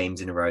 league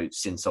games in a row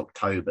since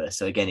October.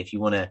 So again, if you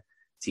want to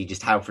see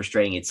just how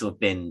frustrating it's sort of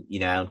been,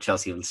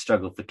 Chelsea have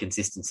struggled for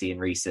consistency in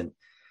recent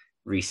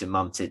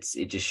months,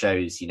 it just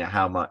shows,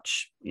 how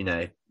much,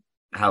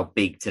 how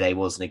big today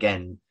was. And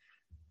again,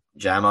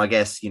 Jam, I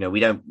guess,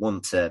 we don't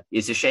want to,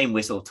 it's a shame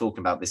we're sort of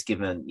talking about this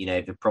given,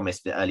 the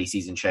promise the early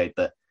season showed,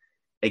 but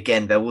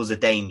again, there was a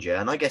danger,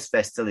 and I guess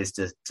there still is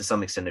to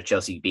some extent of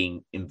Chelsea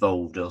being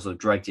involved or sort of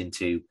dragged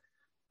into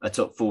a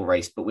top 4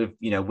 race. But with,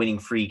 winning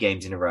 3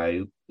 games in a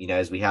row,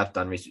 as we have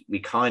done, we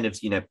kind of,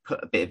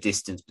 put a bit of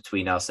distance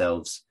between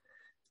ourselves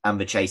and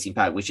the chasing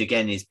pack, which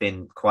again has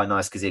been quite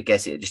nice because I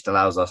guess it just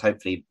allows us,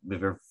 hopefully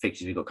with the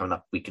fixtures we've got coming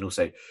up, we can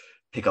also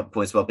pick up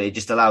points as well. But it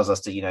just allows us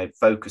to,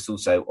 focus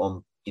also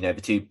on, the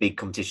 2 big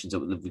competitions that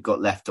we've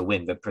got left to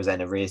win that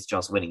present a real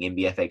chance of winning in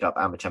the FA Cup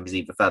and the Champions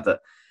League. The fact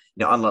that,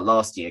 unlike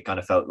last year, it kind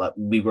of felt like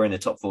we were in the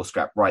top 4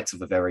 scrap right to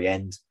the very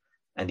end.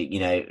 And,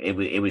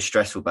 it was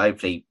stressful, but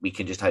hopefully we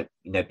can just hope,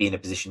 be in a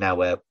position now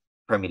where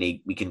Premier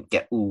League, we can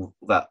get all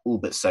but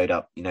sewed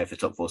up, for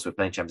top 4. So we're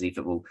playing Champions League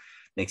football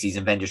next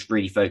season, then just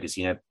really focus,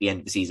 the end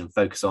of the season,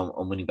 focus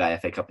on winning the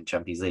FA Cup and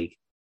Champions League.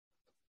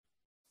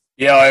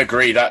 Yeah, I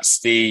agree. That's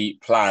the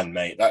plan,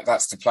 mate.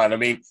 That's the plan. I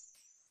mean,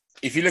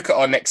 if you look at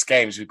our next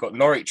games, we've got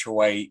Norwich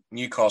away,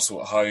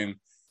 Newcastle at home.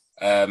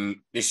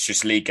 This is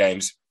just league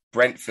games.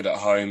 Brentford at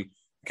home.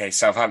 Okay,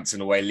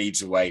 Southampton away,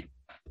 Leeds away.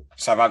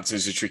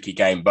 Southampton's a tricky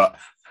game, but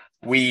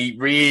we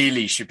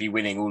really should be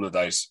winning all of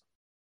those.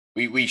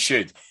 We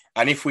should.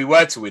 And if we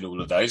were to win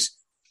all of those,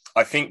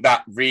 I think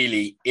that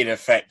really, in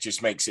effect,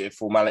 just makes it a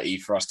formality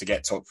for us to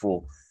get top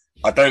four.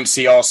 I don't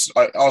see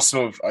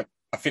Arsenal.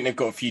 I think they've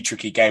got a few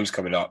tricky games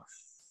coming up.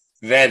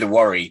 They're the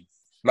worry.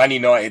 Man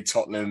United,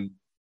 Tottenham,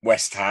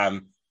 West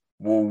Ham,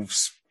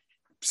 Wolves.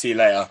 See you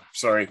later.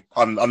 Sorry,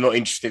 I'm not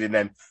interested in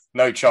them.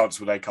 No chance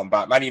will they come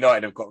back. Man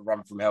United have got a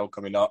run from hell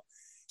coming up.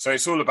 So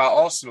it's all about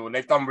Arsenal, and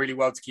they've done really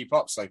well to keep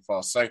up so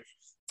far. So,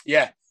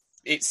 yeah,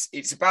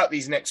 it's about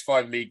these next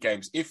 5 league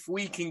games. If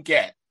we can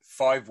get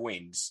 5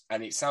 wins,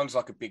 and it sounds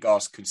like a big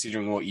ask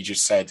considering what you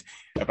just said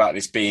about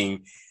this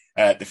being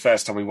the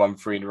first time we won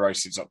 3 in a row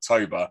since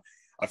October.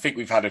 I think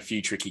we've had a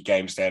few tricky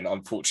games there and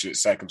unfortunate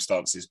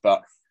circumstances,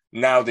 but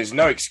now there's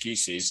no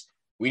excuses.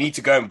 We need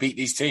to go and beat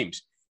these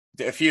teams.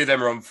 A few of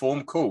them are on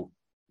form, cool,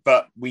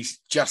 but we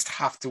just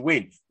have to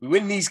win. We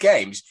win these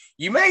games.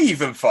 You may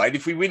even find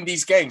if we win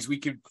these games, we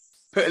could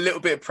put a little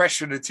bit of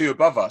pressure on the 2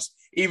 above us,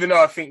 even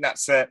though I think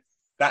that's a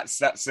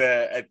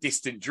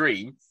distant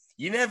dream.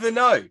 You never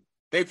know.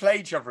 They play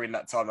each other in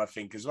that time, I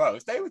think, as well.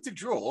 If they were to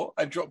draw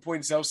and drop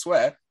points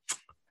elsewhere,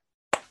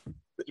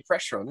 put your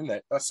pressure on, isn't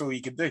it? That's all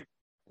you can do.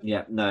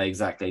 Yeah, no,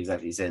 exactly.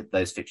 So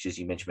those fixtures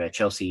you mentioned there,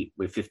 Chelsea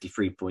with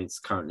 53 points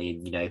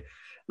currently,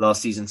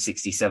 last season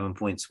 67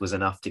 points was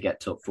enough to get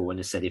top 4. And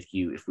I said if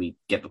we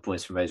get the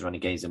points from those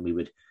running games, then we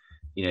would,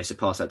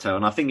 surpass that total.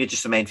 And I think it's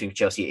just the main thing for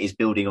Chelsea is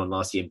building on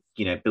last year,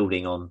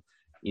 building on,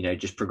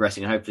 just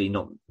progressing and hopefully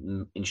not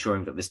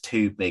ensuring that there's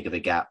too big of a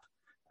gap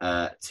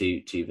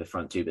to the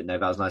front 2. But no,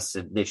 that was nice.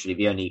 So literally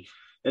the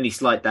only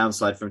slight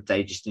downside from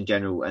today, just in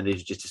general, and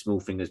there's just a small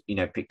thing that's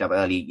picked up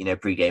early,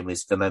 pre-game,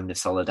 was the moment of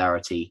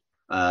solidarity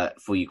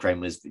for Ukraine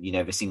was,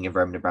 the singing of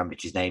Roman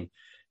Abramovich's name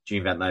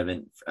during that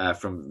moment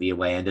from the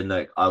away end. And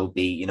look, I will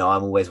be,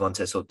 I'm always one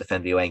to sort of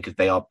defend the away end because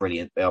they are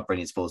brilliant. They are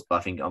brilliant sports. But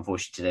I think,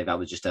 unfortunately, today that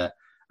was just a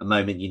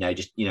moment,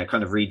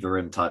 kind of read the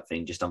room type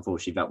thing. Just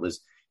unfortunately, that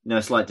was,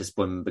 a slight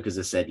disappointment because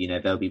I said,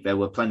 there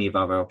were plenty of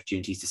other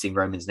opportunities to sing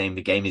Roman's name.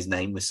 The game, his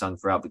name was sung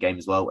throughout the game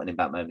as well. And in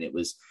that moment, it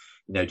was,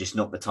 just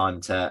not the time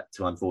to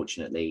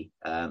unfortunately,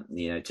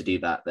 to do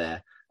that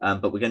there.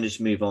 But we're going to just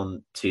move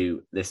on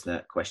to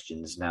listener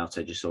questions now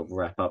to just sort of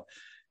wrap up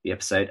the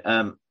episode.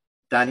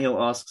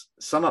 Daniel asks,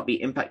 sum up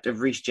the impact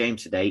of Reece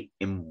James today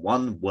in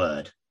one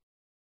word.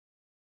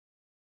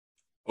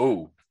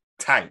 Oh,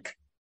 tank.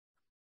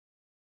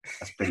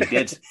 That's pretty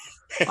good.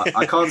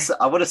 I can't.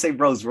 I want to say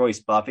Rolls Royce,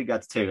 but I think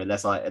that's 2,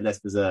 unless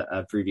there's a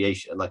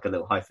abbreviation, like a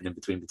little hyphen in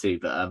between the 2.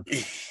 But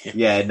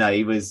yeah, no,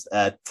 he was.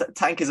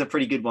 Tank is a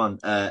pretty good one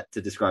to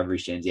describe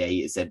Reece James. Yeah,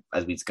 he said,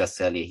 as we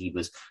discussed earlier, he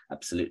was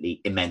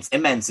absolutely immense.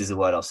 Immense is the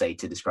word I'll say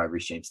to describe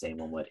Reece James today in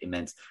one word.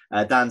 Immense.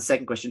 Dan,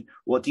 second question: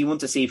 what do you want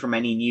to see from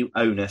any new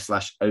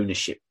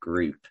owner/ownership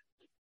group?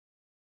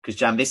 Because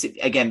Jan, this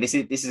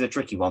is a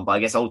tricky one, but I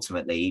guess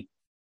ultimately,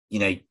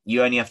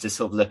 you only have to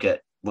sort of look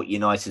at what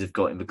United have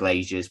got in the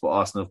Glaziers, what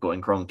Arsenal have got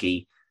in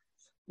Kroenke,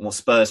 what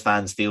Spurs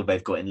fans feel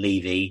they've got in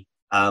Levy.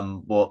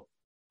 Although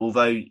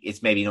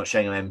it's maybe not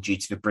showing them due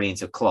to the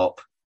brilliance of Klopp,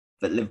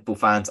 that Liverpool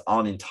fans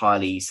aren't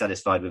entirely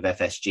satisfied with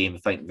FSG, and I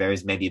think there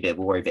is maybe a bit of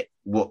a worry that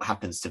what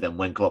happens to them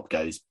when Klopp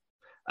goes,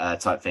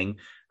 type thing.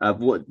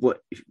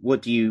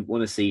 What do you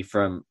want to see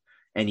from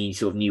any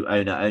sort of new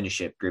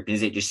ownership group? And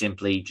is it just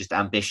simply just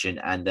ambition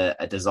and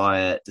a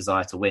desire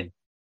to win?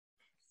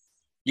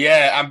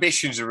 Yeah,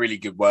 ambition's a really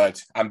good word.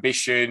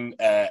 Ambition,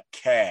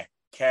 care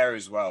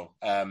as well.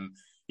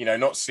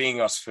 Not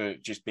seeing us for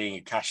just being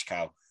a cash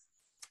cow.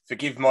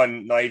 Forgive my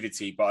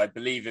naivety, but I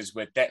believe as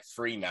we're debt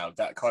free now,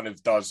 that kind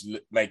of does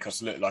make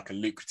us look like a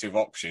lucrative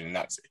option.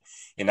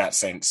 In that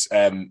sense.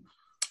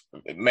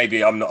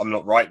 Maybe I'm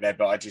not right there,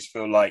 but I just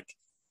feel like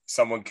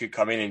someone could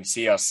come in and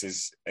see us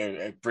as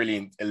a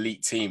brilliant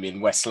elite team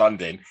in West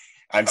London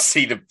and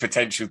see the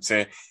potential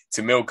to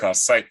milk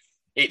us. So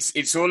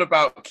it's all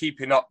about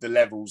keeping up the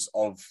levels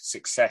of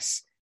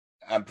success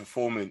and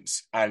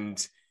performance,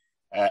 and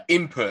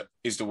input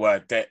is the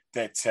word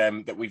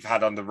that we've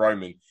had under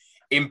Roman.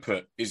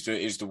 Input is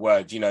the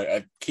word.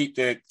 Keep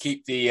the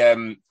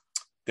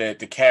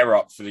care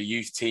up for the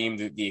youth team,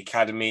 the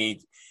academy,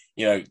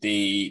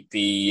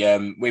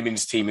 the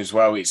women's team as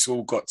well. It's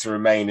all got to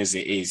remain as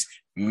it is,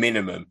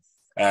 minimum.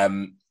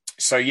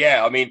 So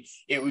yeah, I mean,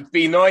 it would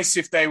be nice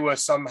if they were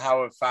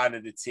somehow a fan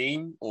of the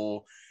team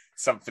or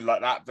something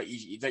like that. But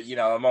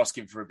I'm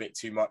asking for a bit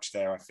too much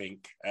there, I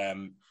think.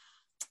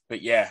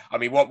 But yeah, I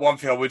mean, one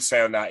thing I would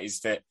say on that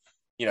is that,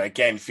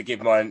 again,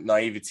 forgive my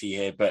naivety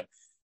here, but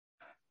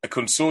a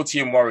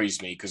consortium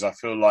worries me because I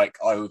feel like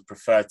I would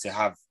prefer to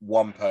have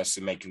one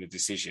person making a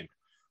decision.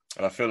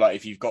 And I feel like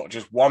if you've got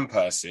just one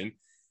person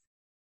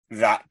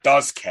that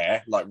does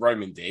care, like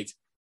Roman did,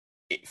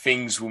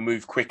 things will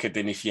move quicker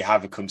than if you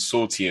have a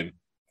consortium.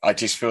 I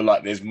just feel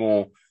like there's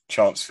more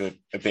chance for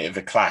a bit of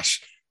a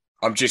clash.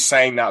 I'm just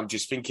saying that, I'm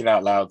just thinking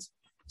out loud.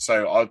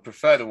 So I'd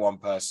prefer the one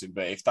person,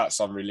 but if that's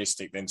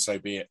unrealistic, then so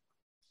be it.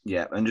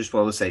 Yeah, and just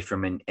what I will say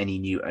from any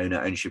new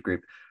ownership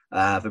group,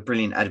 the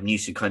brilliant Adam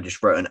Newson kind of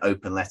just wrote an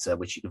open letter,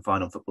 which you can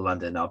find on Football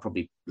London. I'll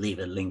probably leave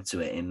a link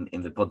to it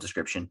in the pod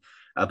description.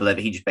 Below,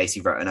 he just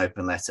basically wrote an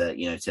open letter,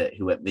 to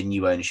whoever the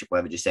new ownership,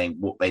 whatever, just saying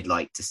what they'd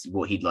like to see,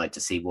 what he'd like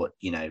to see, what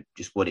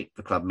just what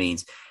the club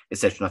means,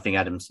 etc. And I think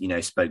Adams,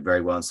 spoke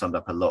very well and summed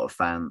up a lot of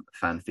fan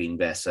feeling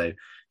there. So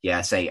yeah,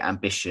 I say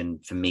ambition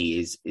for me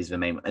is the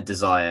main, a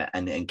desire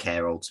and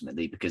care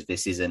ultimately, because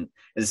this isn't,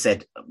 as I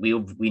said,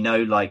 we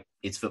know like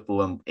it's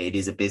football and it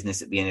is a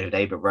business at the end of the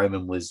day. But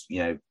Roman was,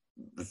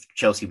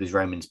 Chelsea was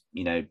Roman's,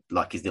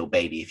 like his little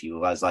baby, if you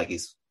will, as like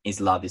his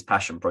love, his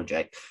passion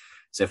project.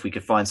 So if we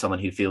could find someone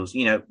who feels,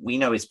 we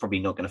know it's probably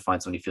not going to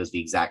find someone who feels the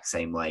exact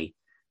same way,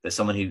 but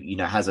someone who,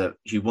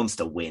 who wants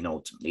to win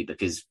ultimately,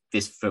 because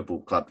this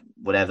football club,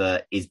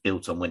 whatever is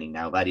built on winning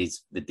now, that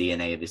is the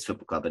DNA of this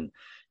football club. And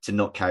to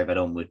not carry that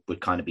on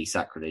would kind of be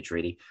sacrilege,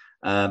 really.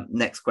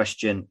 Next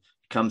question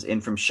comes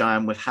in from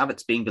Cheyenne. With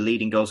Havertz being the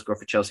leading goal scorer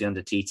for Chelsea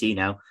under TT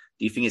now,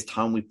 do you think it's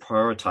time we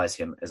prioritise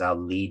him as our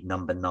lead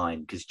number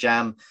 9? Because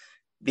Jam,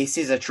 this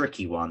is a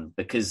tricky one,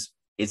 because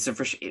it's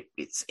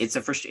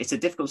a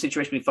difficult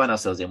situation we find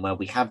ourselves in, where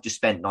we have just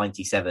spent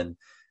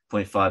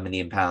 £97.5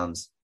 million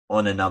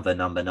on another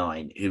number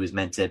 9 who was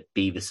meant to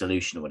be the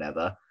solution or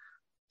whatever.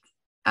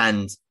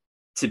 And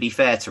to be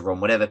fair to Ron,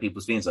 whatever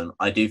people's feelings on,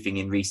 I do think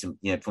in recent,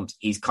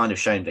 he's kind of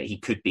shown that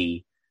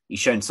he's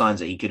shown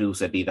signs that he could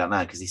also be that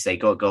man, because he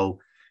got a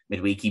goal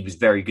midweek. He was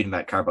very good in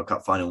that Carabao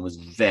Cup final and was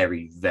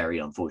very, very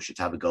unfortunate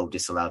to have a goal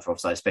disallowed for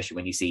offside, especially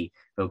when you see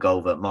the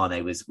goal that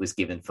Mane was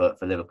given for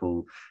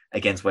Liverpool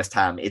against West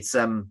Ham. It's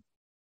a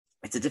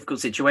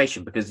difficult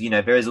situation, because,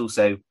 there is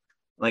also,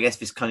 I guess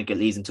this kind of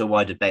leads into a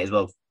wider debate as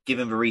well,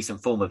 given the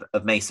recent form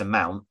of Mason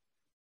Mount,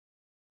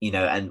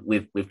 and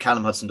with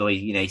Callum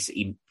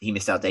Hudson-Odoi, he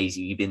missed out days.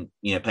 You've been,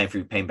 playing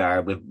through pain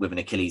barrier with an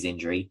Achilles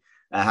injury.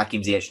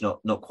 Hakim Ziyech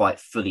not quite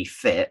fully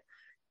fit.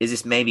 Is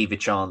this maybe the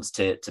chance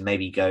to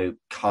maybe go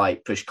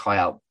push Kai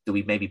out? Do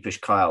we maybe push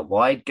Kai out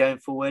wide going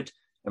forward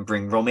and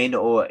bring Rom in,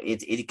 or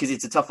because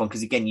it's a tough one?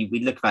 Because again,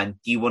 we look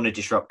at, do you want to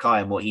disrupt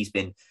Kai and what he's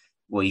been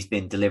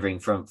delivering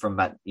from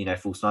that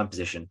false 9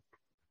 position?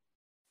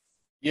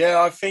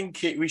 Yeah, I think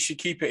we should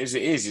keep it as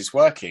it is. It's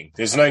working.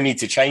 There's no need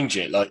to change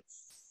it. Like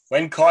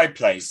when Kai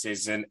plays,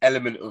 there's an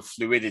element of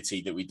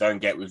fluidity that we don't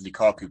get with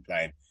Lukaku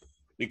playing.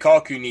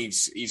 Lukaku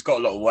he's got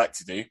a lot of work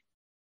to do.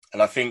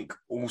 And I think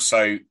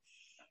also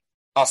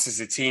us as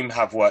a team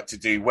have work to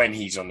do when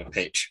he's on the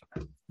pitch.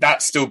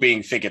 That's still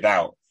being figured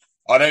out.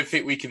 I don't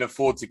think we can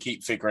afford to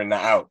keep figuring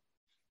that out,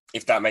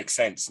 if that makes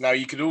sense. Now,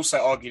 you could also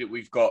argue that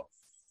we've got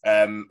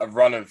a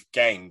run of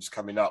games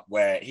coming up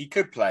where he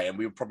could play and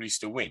we'll probably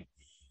still win.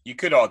 You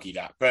could argue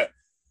that, but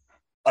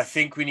I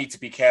think we need to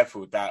be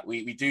careful with that.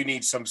 We do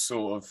need some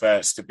sort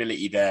of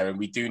stability there, and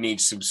we do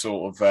need some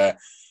sort of,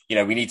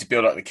 we need to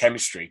build up the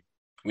chemistry.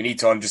 We need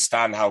to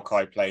understand how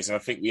Kai plays, and I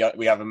think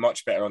we have a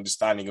much better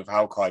understanding of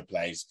how Kai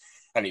plays,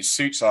 and it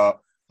suits our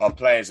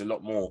players a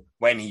lot more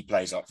when he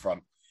plays up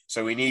front.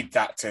 So we need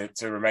that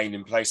to remain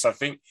in place. I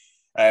think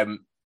when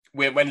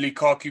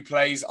Lukaku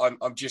plays,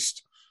 I'm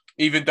just,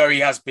 even though he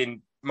has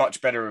been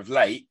much better of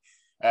late,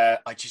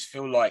 I just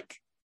feel like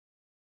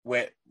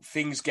where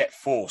things get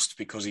forced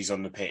because he's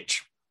on the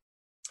pitch.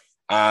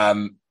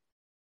 And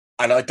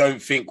I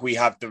don't think we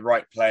have the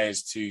right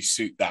players to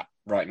suit that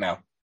right now.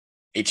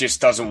 It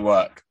just doesn't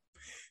work.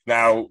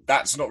 Now,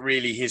 that's not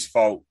really his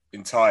fault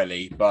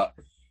entirely, but,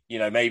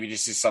 maybe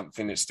this is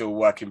something that's still a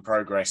work in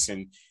progress,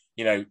 and,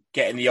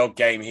 getting the odd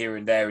game here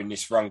and there in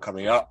this run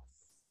coming up,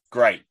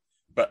 great.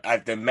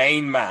 But the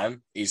main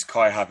man is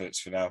Kai Havertz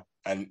for now,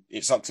 and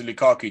it's up to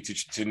Lukaku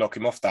to knock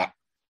him off that.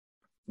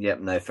 Yep,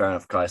 no, fair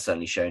enough. Kai has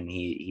certainly shown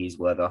he's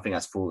worth it. I think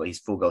he's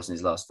 4 goals in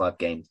his last 5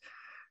 games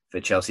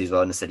for Chelsea as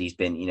well. And I said he's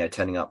been,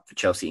 turning up for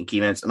Chelsea in key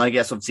moments. And I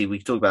guess, obviously,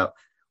 we've talked about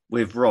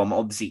with Rom,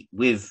 obviously,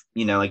 with,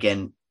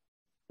 again,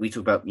 we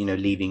talk about,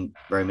 leaving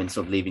Roman,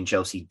 sort of leaving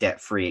Chelsea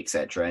debt-free,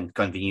 etc., and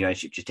kind of the new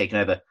ownership just taking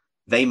over.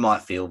 They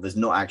might feel there's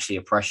not actually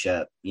a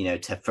pressure,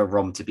 for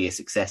Rom to be a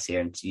success here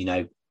and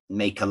to,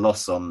 make a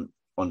loss on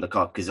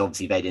Lukaku, because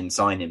obviously they didn't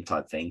sign him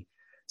type thing.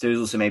 So there's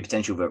also maybe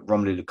potential that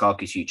Romelu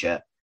Lukaku's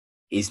future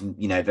is,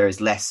 there is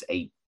less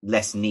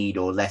need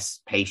or less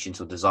patience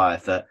or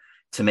desire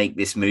to make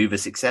this move a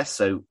success.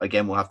 So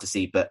again, we'll have to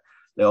see. But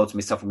the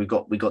ultimate stuff, and we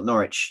got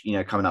Norwich,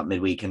 coming up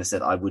midweek, and I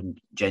said I wouldn't,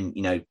 given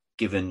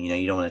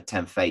you don't want to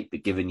tempt fate,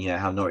 but given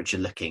how Norwich are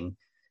looking,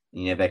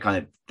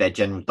 their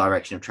general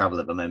direction of travel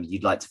at the moment,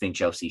 you'd like to think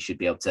Chelsea should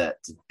be able to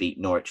beat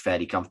Norwich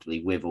fairly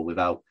comfortably with or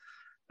without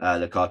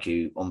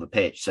Lukaku on the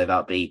pitch. So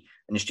that'll be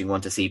an interesting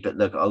one to see. But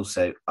look,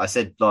 also, I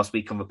said last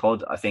week on the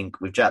pod, I think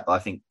with Jack, I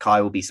think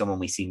Kai will be someone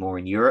we see more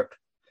in Europe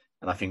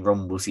And I think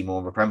Rom will see more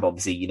of a prem.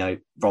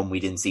 Obviously, Rom we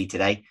didn't see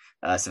today.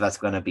 So that's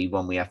going to be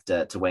one we have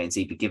to wait and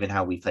see. But given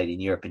how we played in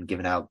Europe and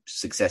given how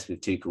success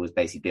with Tuchel has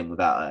basically been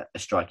without a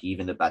striker,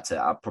 even look back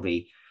to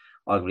probably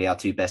arguably our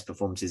two best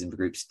performances in the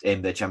groups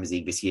in the Champions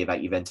League this year,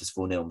 about Juventus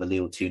 4-0 and the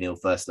Lille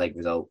 2-0 first leg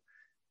result,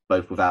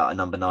 both without a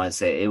number 9.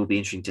 So it will be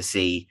interesting to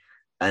see.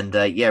 And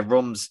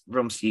Rom's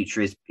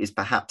future is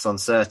perhaps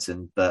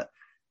uncertain, but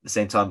at the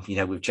same time,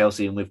 with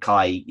Chelsea and with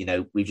Kai,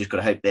 we've just got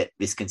to hope that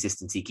this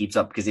consistency keeps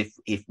up, because if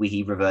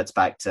he reverts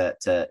back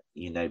to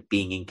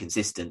being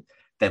inconsistent,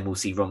 then we'll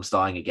see Rom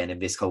starting again,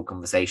 and this whole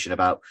conversation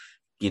about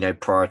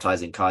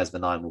prioritising Kai as the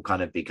 9 will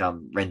kind of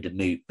become rendered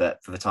moot.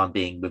 But for the time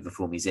being, with the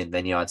form he's in,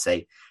 then I'd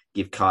say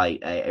give Kai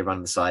a run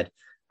on the side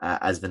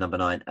as the number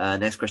 9.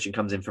 Next question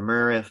comes in from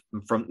Maria.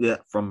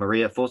 From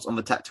Maria, thoughts on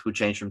the tactical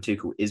change from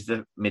Tuchel? Is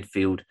the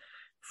midfield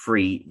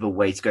free the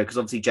way to go? Because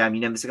obviously, Jam,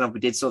 the second half we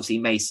did sort of see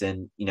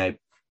Mason,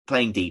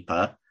 playing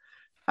deeper,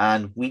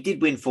 and we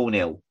did win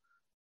 4-0.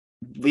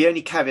 The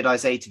only caveat I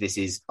say to this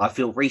is I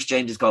feel Reece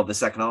James' goal of the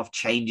second half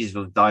changes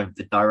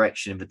the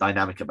direction and the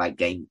dynamic of that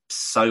game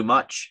so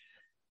much,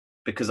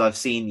 because I've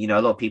seen,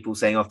 a lot of people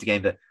saying after the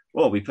game that,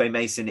 we play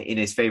Mason in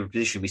his favourite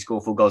position, we score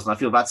 4 goals. And I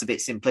feel that's a bit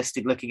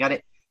simplistic looking at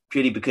it,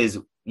 purely because,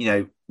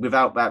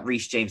 without that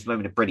Reece James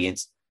moment of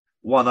brilliance,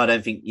 one, I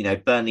don't think,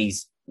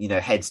 Burnley's,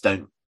 heads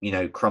don't,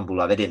 crumble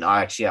like they didn't.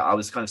 I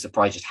was kind of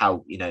surprised just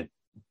how,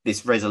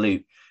 this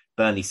resolute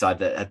Burnley side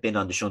that have been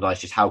under Sean Dyche,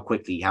 just how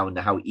quickly,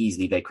 how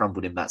easily they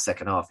crumbled in that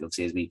second half.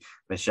 Obviously, as we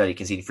mentioned earlier,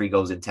 conceding 3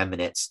 goals in 10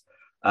 minutes.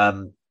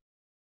 And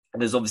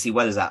there's obviously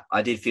well as that,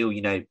 I did feel,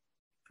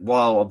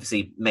 while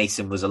obviously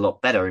Mason was a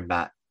lot better in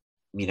that,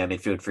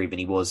 midfield 3 than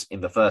he was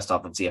in the first half.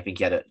 Obviously, I think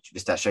he had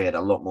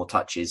a lot more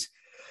touches,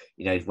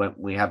 when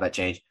we had that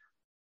change.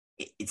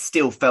 It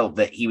still felt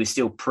that he was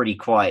still pretty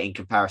quiet in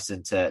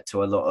comparison to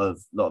a lot of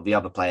the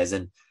other players.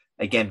 And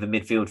again, the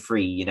midfield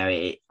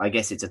 3, I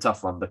guess it's a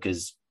tough one,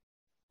 because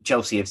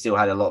Chelsea have still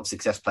had a lot of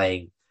success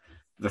playing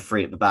the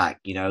 3 at the back.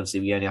 Obviously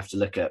we only have to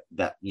look at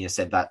that,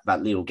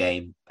 that Lille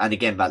game, and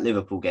again, that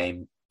Liverpool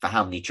game, for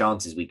how many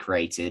chances we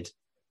created.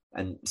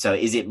 And so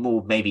is it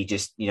more maybe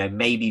just,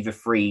 maybe the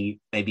 3,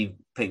 maybe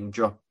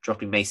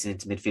dropping Mason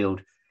into midfield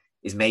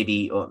is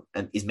maybe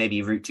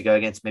a route to go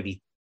against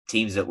maybe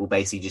teams that will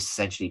basically just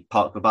essentially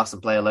park the bus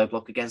and play a low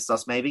block against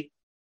us, maybe?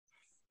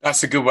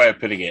 That's a good way of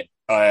putting it.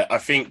 I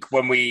think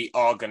when we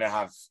are going to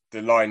have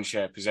the lion's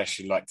share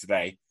possession like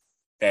today,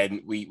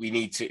 then we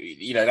need to,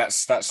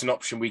 that's an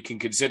option we can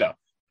consider.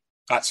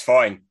 That's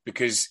fine,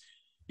 because,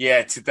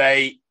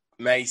 today,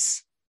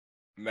 Mace,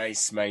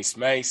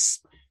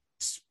 it's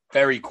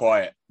very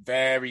quiet.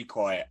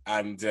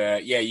 And,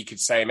 you could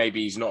say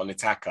maybe he's not an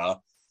attacker,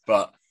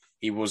 but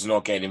he was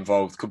not getting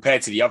involved.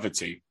 Compared to the other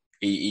 2,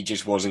 he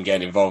just wasn't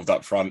getting involved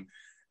up front.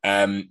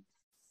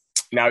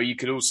 Now, you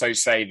could also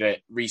say that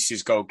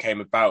Reece's goal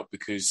came about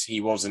because he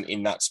wasn't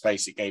in that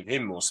space. It gave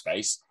him more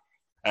space.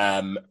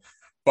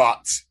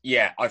 But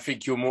I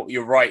think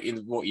you're right in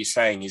what you're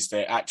saying, is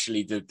that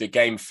actually the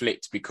game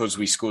flipped because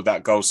we scored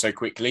that goal so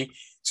quickly.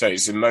 So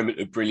it's a moment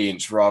of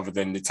brilliance rather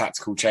than the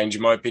tactical change,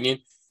 in my opinion.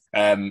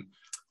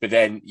 But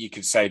then you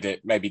could say that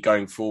maybe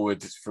going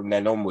forward from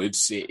then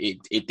onwards,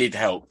 it did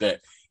help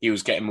that he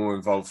was getting more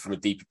involved from a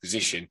deeper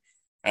position.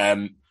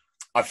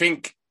 I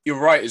think you're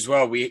right as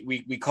well.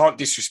 We can't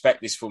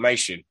disrespect this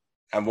formation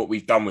and what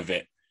we've done with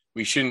it.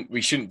 We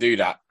shouldn't do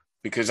that,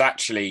 because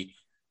actually,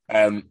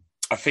 I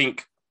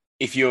think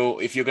if you're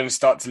going to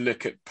start to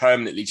look at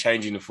permanently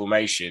changing the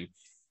formation,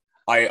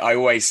 I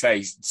always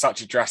say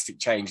such a drastic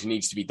change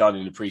needs to be done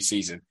in the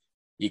pre-season.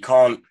 You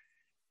can't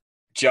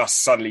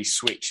just suddenly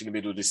switch in the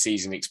middle of the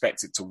season and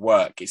expect it to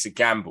work. It's a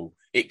gamble.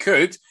 It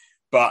could,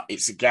 but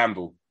it's a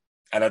gamble.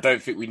 And I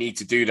don't think we need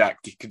to do that,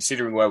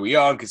 considering where we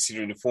are and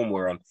considering the form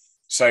we're on.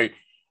 So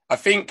I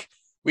think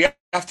we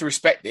have to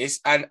respect this.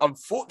 And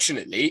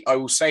unfortunately, I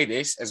will say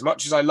this, as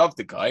much as I love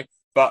the guy,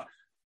 but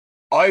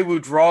I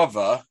would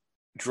rather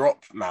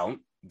drop Mount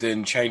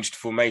than change the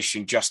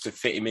formation just to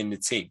fit him in the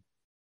team.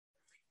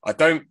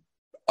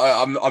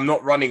 I'm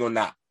not running on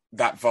that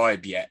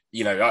vibe yet.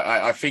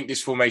 I think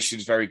this formation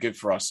is very good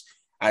for us,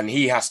 and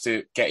he has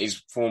to get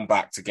his form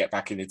back to get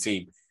back in the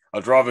team.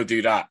 I'd rather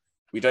do that.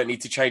 We don't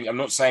need to change. I'm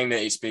not saying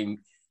that it's been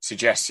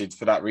suggested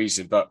for that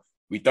reason, but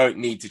we don't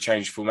need to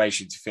change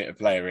formation to fit a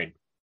player in.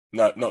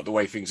 No, not the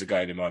way things are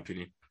going, in my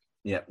opinion.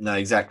 Yeah, no,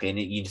 exactly. And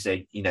you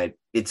say,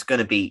 it's going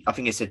to be, I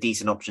think it's a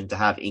decent option to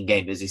have in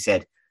game. As you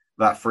said,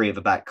 that 3 at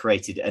the back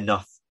created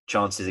enough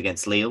chances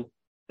against Lille,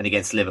 and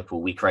against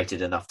Liverpool, we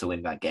created enough to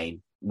win that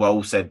game, while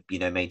also,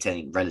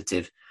 maintaining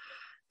relative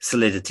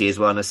solidity as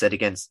well. And I said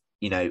against,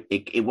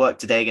 it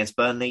worked today against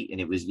Burnley,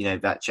 and it was,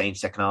 that changed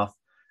second half.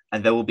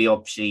 And there will be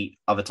obviously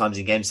other times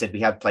in games. Said we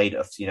have played,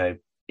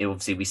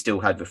 obviously we still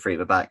had the 3 at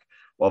the back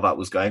while that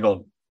was going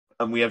on.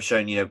 And we have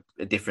shown,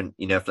 a different,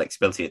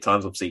 flexibility at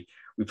times. Obviously,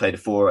 we played a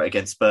 4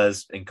 against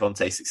Spurs and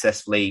Conte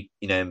successfully,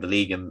 in the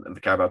league and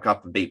the Carabao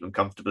Cup, and beat them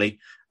comfortably.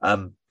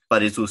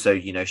 but it's also,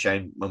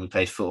 shown when we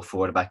played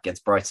forward and back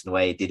against Brighton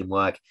away, it didn't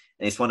work.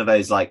 And it's one of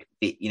those,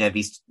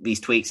 these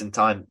tweaks in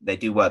time, they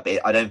do work.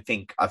 But I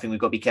think we've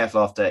got to be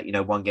careful after,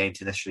 one game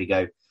to necessarily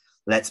go,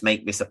 let's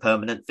make this a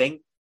permanent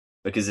thing.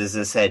 Because as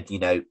I said,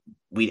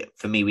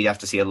 we'd have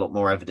to see a lot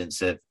more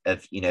evidence of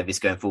this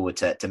going forward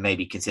to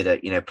maybe consider,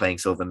 playing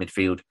sort of a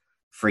midfield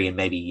free and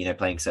maybe,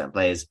 playing certain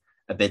players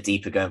a bit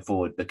deeper going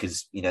forward.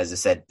 Because, as I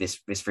said,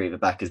 this three at the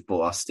back has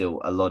brought us still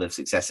a lot of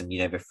success. And,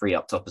 the three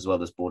up top as well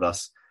has brought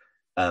us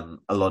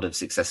a lot of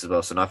success as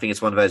well. So I think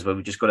it's one of those where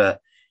we've just got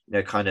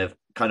to, kind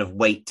of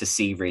wait to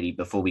see really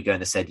before we go.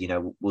 And I said,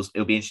 it'll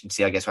be interesting to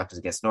see, I guess, what happens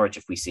against Norwich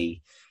if we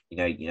see,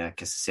 I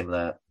guess a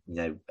similar,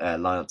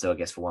 lineup to, I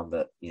guess, for one,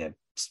 but,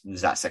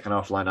 was that second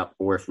half lineup,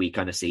 or if we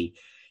kind of see,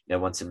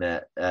 once in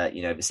the,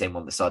 the same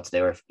one beside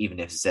today, or if, even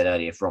if I said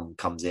earlier, if Rom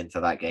comes in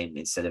for that game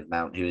instead of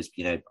Mount, who has,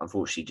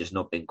 unfortunately just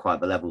not been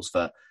quite the levels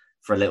for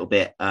a little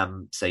bit.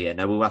 So yeah,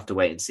 no, we'll have to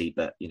wait and see.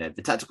 But,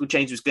 the tactical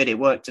change was good. It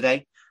worked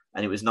today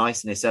and it was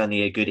nice. And it's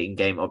certainly a good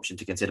in-game option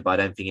to consider, but I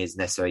don't think a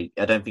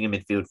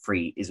midfield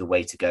free is a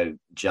way to go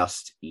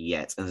just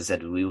yet. As I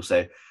said, we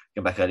also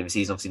go back earlier in the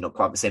season, obviously not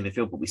quite the same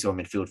midfield, but we saw a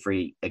midfield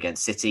free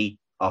against City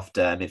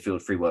after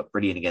midfield free worked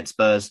brilliant against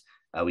Spurs.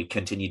 We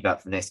continued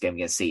back for the next game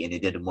against City and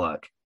it didn't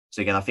work.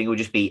 So again, I think it will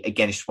just be,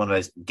 again, it's just one of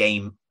those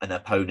game and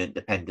opponent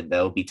dependent.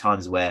 There will be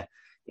times where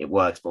it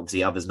works, but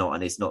obviously others not,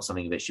 and it's not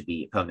something that should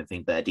be a permanent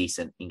thing, but a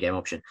decent in-game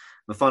option.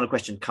 The final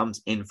question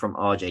comes in from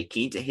RJ.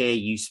 Keen to hear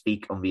you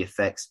speak on the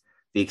effects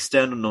the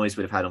external noise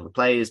would have had on the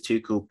players,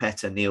 Tuchel,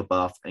 Petter, Neil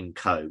Bath and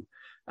co.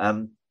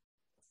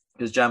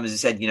 Because Jam, as I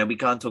said, we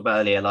can't talk about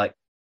earlier,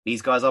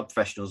 these guys are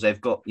professionals, they've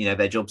got,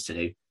 their jobs to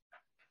do.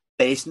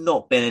 But it's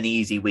not been an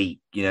easy week.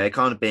 It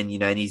can't have been,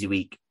 an easy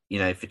week,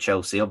 for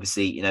Chelsea.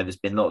 Obviously, there's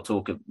been a lot of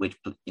talk of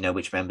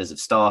which members of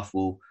staff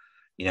will,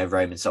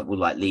 Roman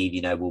will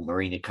leave, will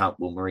Marina come,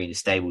 will Marina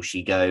stay, will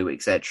she go,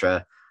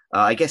 etc.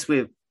 I guess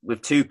with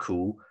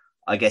Tuchel,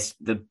 I guess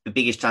the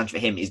biggest challenge for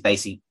him is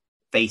basically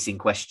facing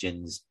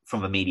questions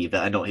from the media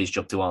that are not his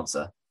job to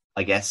answer,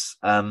 I guess.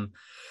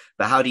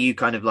 But how do you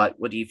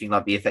what do you think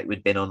the effect would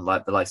have been on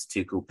the likes of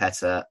Tuchel,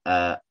 Petter,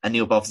 and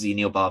Neil Bath,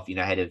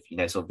 head of,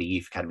 sort of the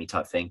youth academy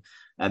type thing.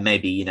 And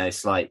maybe,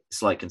 slight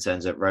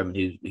concerns at Roman,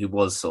 who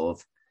was sort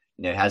of,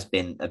 has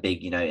been a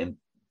big,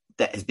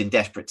 that has been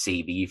desperate to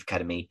see the youth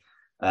academy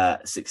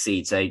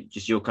succeed. So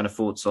just your kind of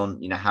thoughts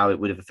on, how it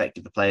would have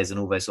affected the players and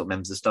all those sort of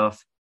members of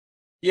staff.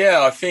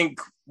 Yeah, I think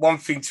one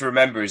thing to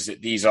remember is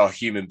that these are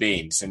human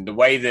beings, and the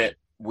way that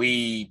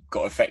we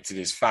got affected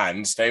as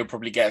fans, they'll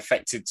probably get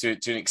affected to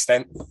an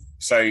extent.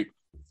 So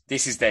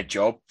this is their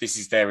job. This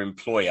is their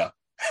employer.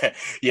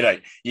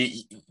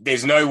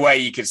 There's no way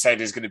you could say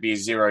there's going to be a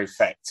zero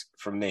effect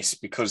from this,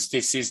 because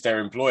this is their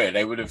employer.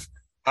 They would have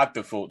had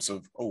the thoughts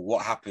of, oh,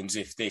 what happens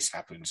if this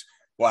happens?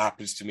 What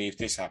happens to me if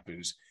this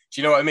happens? Do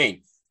you know what I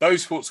mean?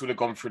 Those thoughts would have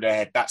gone through their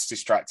head. That's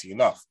distracting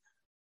enough.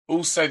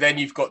 Also, then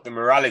you've got the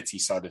morality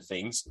side of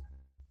things.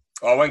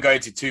 I won't go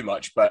into too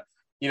much, but,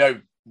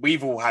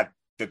 we've all had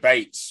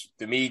debates,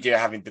 the media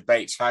having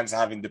debates, fans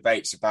are having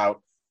debates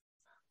about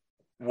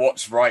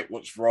what's right,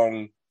 what's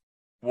wrong,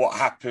 what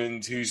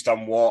happened, who's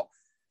done what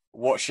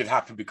should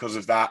happen because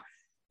of that,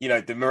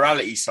 the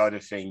morality side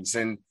of things.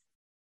 And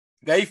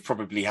they've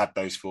probably had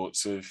those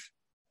thoughts of,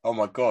 oh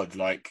my God,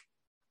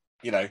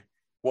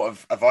 what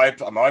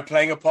am I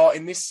playing a part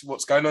in this?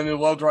 What's going on in the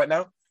world right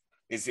now?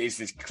 Is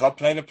this club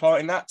playing a part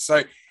in that?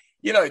 So,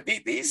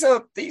 these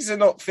are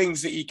not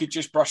things that you could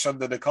just brush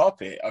under the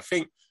carpet. I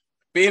think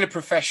being a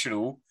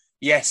professional,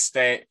 yes,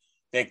 they're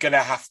going to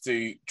have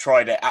to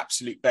try their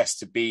absolute best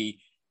to be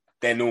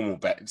their normal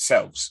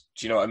selves.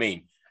 Do you know what I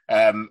mean?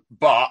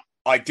 But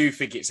I do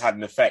think it's had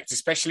an effect,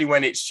 especially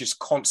when it's just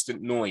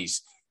constant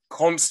noise,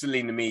 constantly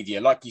in the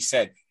media. Like you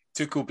said,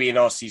 Tuchel being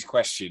asked these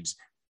questions.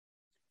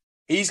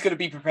 He's going to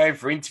be preparing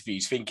for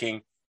interviews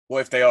thinking,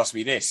 what if they ask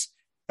me this?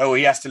 Oh,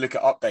 he has to look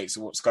at updates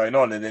of what's going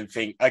on and then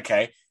think,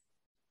 okay,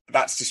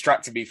 that's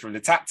distracting me from the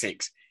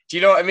tactics. Do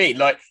you know what I mean?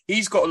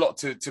 He's got a lot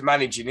to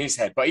manage in his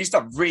head, but he's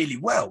done really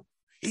well.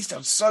 He's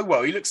done so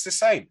well. He looks the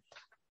same.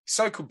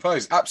 So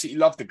composed. Absolutely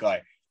love the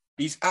guy.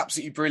 He's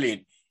absolutely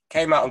brilliant.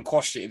 Came out and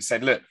quashed it and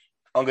said, look,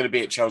 I'm going to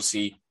be at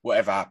Chelsea,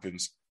 whatever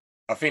happens.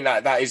 I think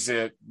that is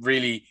a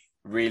really,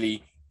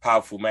 really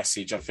powerful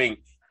message. I think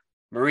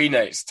Marina,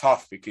 it's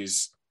tough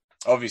because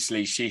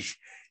obviously she's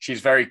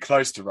very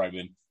close to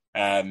Roman.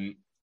 And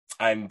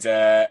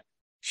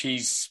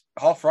she's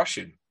half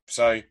Russian.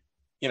 So,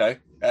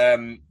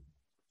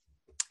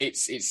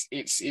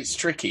 it's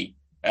tricky.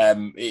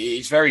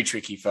 It's very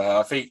tricky for her.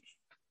 I think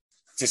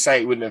to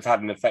say it wouldn't have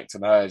had an effect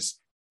on her is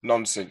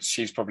nonsense.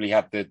 She's probably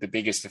had the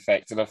biggest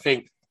effect. And I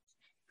think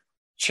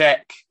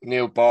Cech,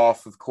 Neil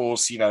Bath, of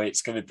course,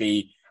 it's going to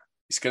be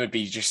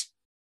just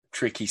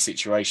tricky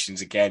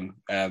situations again.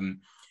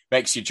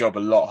 Makes your job a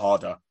lot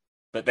harder.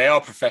 But they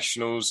are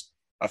professionals.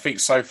 I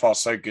think so far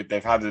so good.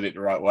 They've handled it the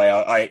right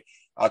way.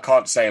 I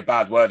can't say a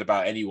bad word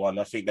about anyone.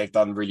 I think they've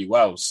done really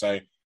well. So,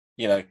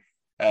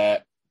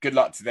 good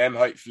luck to them.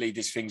 Hopefully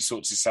this thing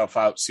sorts itself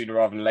out sooner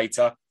rather than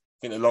later. I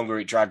think the longer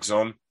it drags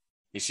on,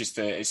 It's just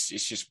it's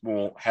just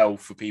more hell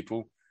for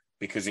people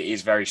because it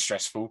is very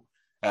stressful.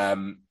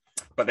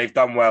 But they've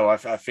done well.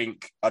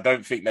 I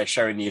don't think they're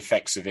showing the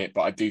effects of it,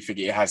 but I do think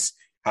it has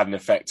had an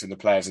effect on the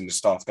players and the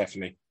staff,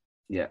 definitely.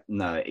 Yeah,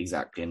 no,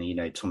 exactly.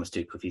 And, Thomas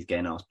Tuchel, if he's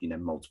getting asked,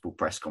 multiple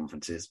press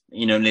conferences,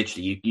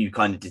 literally you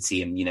kind of did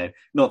see him,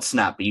 not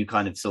snap, but you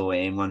kind of saw it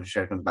in one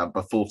show about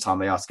the fourth time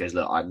they asked, goes,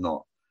 look, I'm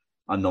not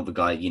the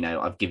guy,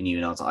 I've given you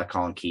an answer. I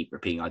can't keep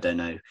repeating. I don't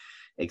know,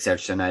 etc.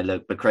 So no,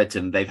 look, but credit to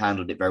them, they've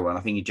handled it very well. And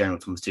I think in general,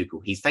 Thomas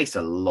Tuchel, he's faced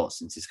a lot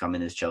since he's come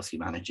in as Chelsea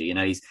manager.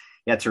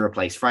 He had to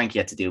replace Frank. He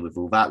had to deal with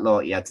all that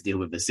lot. He had to deal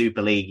with the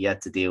Super League. He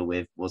had to deal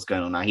with what's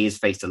going on now. He has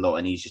faced a lot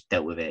and he's just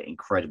dealt with it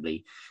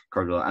incredibly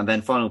well. And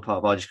then final part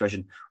of our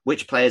discussion,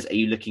 which players are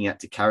you looking at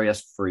to carry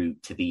us through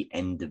to the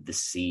end of the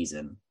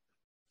season?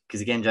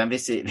 Because again, Jan,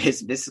 this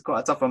is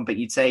quite a tough one, but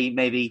you'd say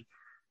maybe,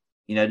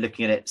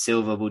 looking at it,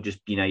 Silva will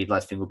just, you'd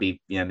like to think will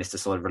be, Mr.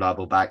 Solid,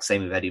 reliable back.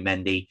 Same with Eddie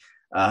Mendy.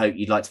 I hope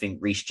you'd like to think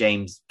Reece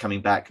James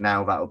coming back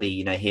now. That'll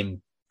be,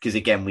 him. Because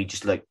again, we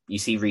just look, you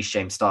see Reece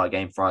James start a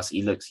game for us.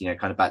 He looks,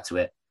 kind of back to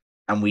it.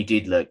 And we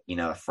did look,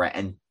 a threat.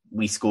 And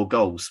we scored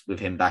goals with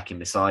him back in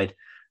the side.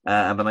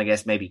 But I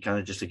guess maybe kind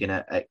of just looking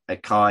at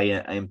Kai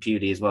and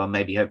Pewley as well.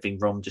 Maybe hoping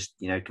Rom just,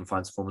 can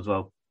find some form as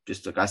well.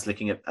 Just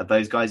looking at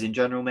those guys in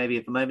general, maybe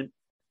at the moment.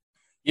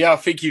 Yeah, I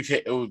think you've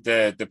hit all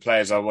the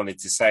players I wanted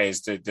to say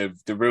is the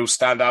real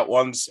standout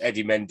ones.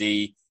 Eddie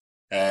Mendy,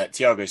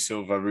 Thiago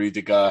Silva,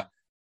 Rudiger.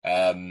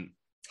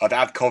 I'd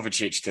add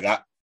Kovacic to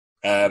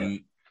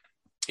that.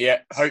 Yeah,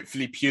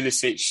 hopefully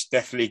Pulisic,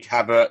 definitely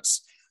Havertz,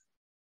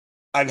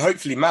 and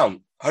hopefully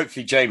Mount.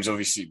 Hopefully James,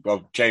 obviously,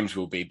 well, James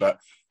will be, but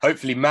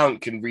hopefully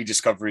Mount can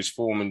rediscover his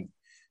form and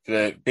for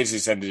the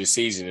business end of the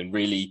season and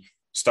really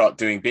start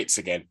doing bits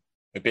again.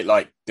 A bit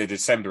like the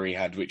December he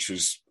had, which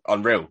was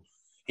unreal.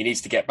 He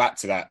needs to get back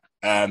to that.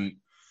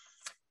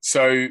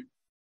 So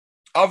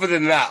other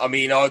than that, I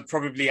mean, I'd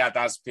probably add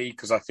Azpi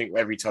because I think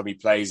every time he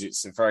plays,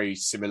 it's a very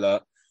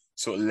similar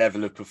sort of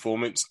level of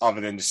performance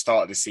other than the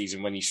start of the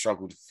season when he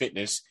struggled with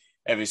fitness.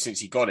 Ever since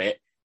he got it,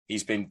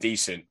 he's been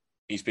decent.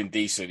 He's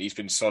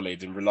been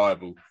solid and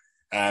reliable.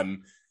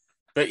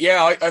 But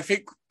yeah, I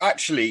think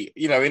actually,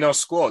 in our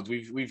squad,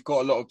 we've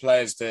got a lot of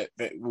players that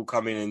will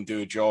come in and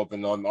do a job,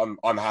 and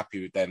I'm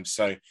happy with them.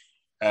 So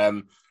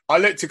I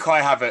look to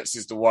Kai Havertz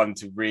as the one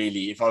to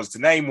really, if I was to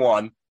name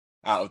one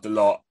out of the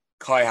lot,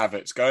 Kai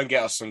Havertz, go and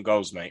get us some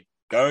goals, mate.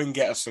 Go and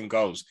get us some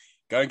goals.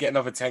 Go and get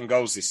another 10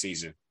 goals this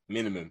season,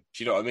 minimum.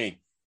 Do you know what I mean?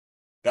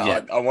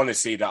 I want to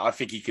see that. I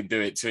think he can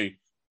do it too.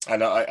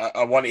 And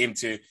I want him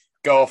to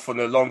go off on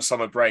a long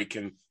summer break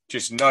and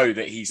just know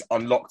that he's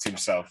unlocked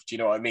himself. Do you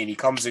know what I mean? He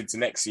comes into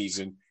next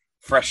season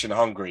fresh and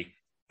hungry,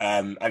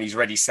 and he's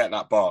ready to set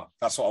that bar.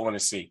 That's what I want to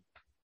see.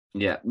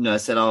 Yeah, no, I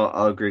said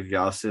I'll agree with you.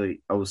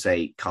 I will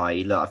say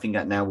Kai. Look, I think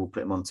that now we'll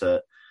put him on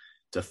to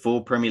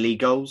 4 Premier League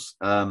goals,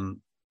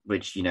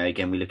 which,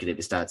 again, we look at it,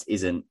 the stats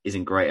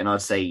isn't great. And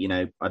I'd say,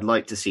 I'd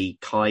like to see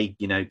Kai,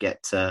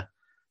 get to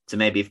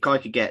maybe if Kai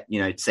could get,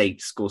 say,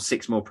 score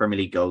 6 more Premier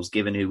League goals,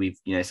 given who we've,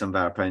 some of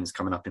our opponents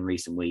coming up in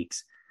recent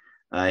weeks.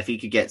 If he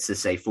could get to,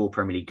 say, 4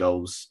 Premier League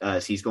goals, so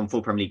he's gone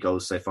 4 Premier League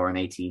goals so far in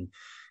 18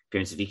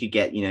 appearances. If he could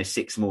get,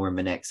 6 more in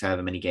the next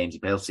however many games he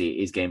plays, obviously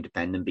it is game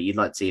dependent, but you'd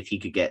like to see if he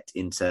could get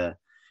into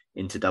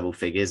double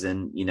figures,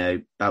 and,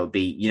 that would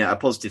be, a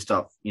positive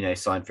start,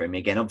 sign for him.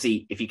 Again,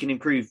 obviously, if he can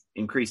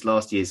increase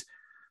last year's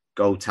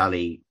goal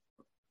tally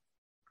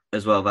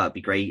as well, that'd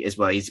be great as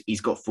well.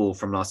 He's got 4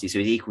 from last year, so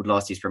he's equaled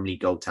last year's Premier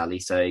League goal tally.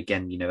 So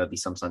again, there'll be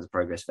some signs of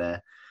progress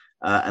there.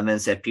 And then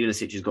said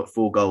Pulisic has got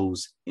 4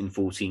 goals in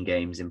 14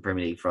 games in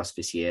Premier League for us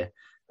this year.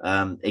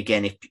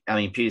 Again,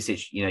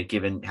 Pulisic,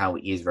 given how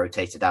he is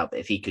rotated out, but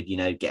if he could,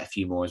 get a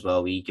few more as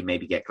well, he can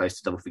maybe get close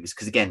to double figures.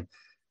 Because again,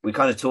 we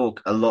kind of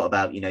talk a lot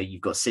about,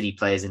 you've got City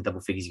players in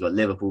double figures, you've got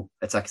Liverpool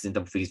attackers in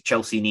double figures.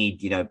 Chelsea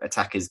need,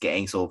 attackers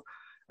getting sort of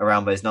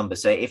around those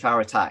numbers. So if our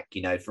attack,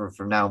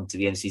 from now to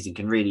the end of the season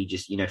can really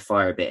just,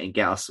 fire a bit and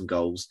get us some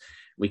goals,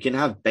 we can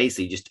have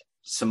basically just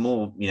some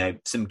more,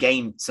 some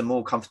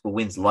more comfortable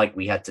wins like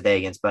we had today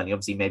against Burnley.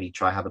 Obviously, maybe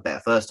try have a better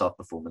first half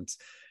performance.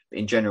 But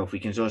in general, if we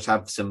can sort of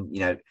have some,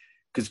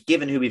 because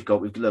given who we've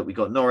got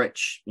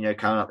Norwich,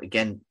 coming up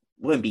again,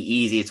 won't be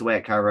easier to wear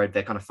at Carrow Road.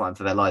 They're kind of fighting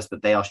for their lives,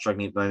 but they are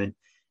struggling at the moment.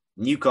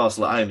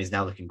 Newcastle at home is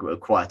now looking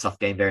quite a tough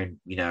game. They're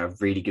in, a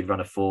really good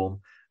run of form.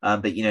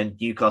 But,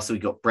 Newcastle,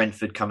 we've got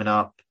Brentford coming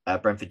up.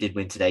 Brentford did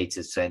win today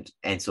to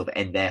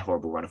end their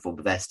horrible run of form,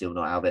 but they're still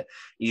not out of it.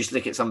 You just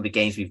look at some of the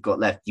games we've got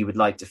left, you would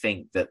like to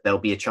think that there'll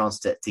be a chance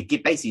to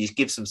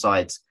give some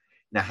sides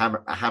a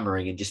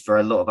hammering, and just for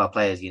a lot of our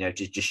players,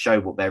 just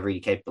show what they're really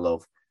capable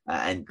of,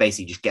 and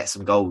basically just get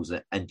some goals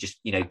and just,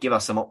 give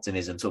us some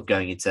optimism sort of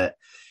going into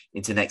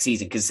next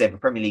season. Because the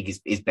Premier League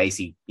is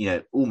basically,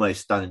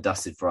 almost done and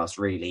dusted for us,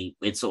 really.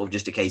 It's sort of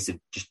just a case of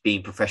just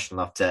being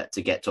professional enough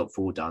to get top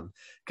 4 done,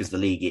 because the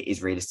league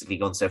is realistically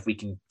gone. So if we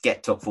can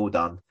get top 4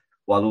 done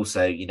while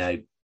also,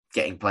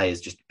 getting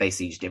players just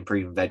basically just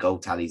improving their goal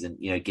tallies and,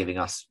 giving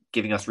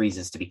us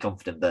reasons to be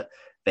confident that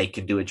they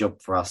can do a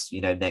job for us,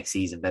 next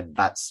season, then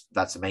that's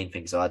the main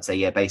thing. So I'd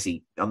say,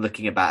 basically, I'm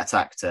looking at that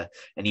attack to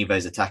any of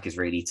those attackers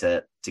really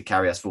to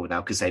carry us forward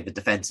now, because the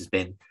defence has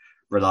been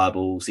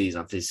reliable all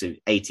season.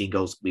 18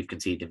 goals we've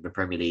conceded in the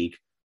Premier League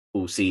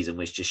all season,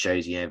 which just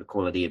shows, the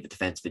quality of the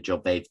defence, the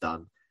job they've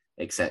done,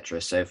 etc.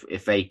 So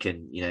if they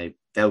can,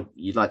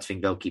 you'd like to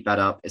think they'll keep that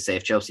up. Say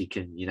if Chelsea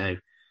can,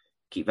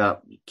 keep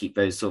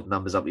those sort of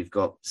numbers up. We've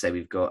got,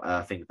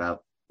 I think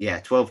about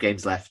 12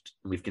 games left,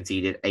 and we've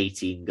conceded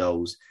 18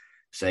 goals.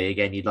 So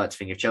again, you'd like to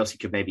think if Chelsea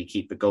could maybe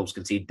keep the goals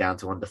conceded down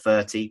to under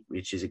 30,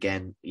 which is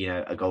again,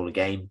 a goal a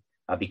game,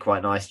 that'd be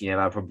quite nice. That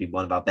would probably be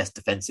one of our best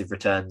defensive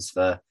returns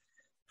for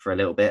a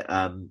little bit.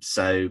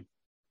 So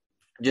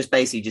just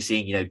basically just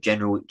seeing,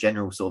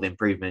 general sort of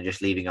improvement, and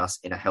just leaving us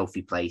in a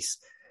healthy place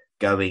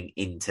going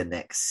into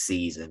next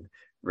season,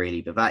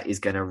 really. But that is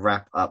going to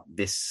wrap up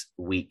this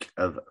week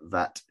of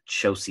That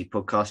Chelsea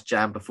Podcast.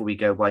 Jam, before we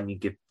go, why don't you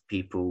give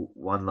people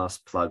one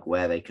last plug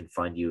where they can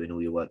find you and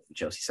all your work for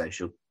Chelsea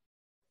Social?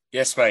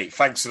 Yes, mate.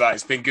 Thanks for that.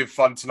 It's been good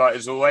fun tonight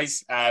as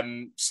always.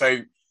 So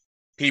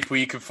people,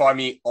 you can find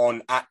me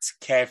on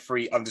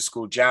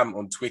 @carefree_jam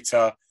on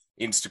Twitter,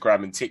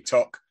 Instagram and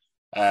TikTok.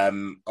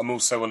 I'm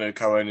also one of the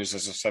co-owners,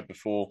 as I said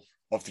before,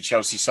 of the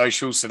Chelsea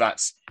Social. So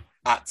that's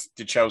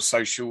 @the Chelsea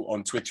Social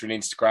on Twitter and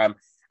Instagram,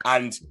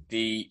 and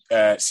the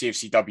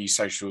CFCW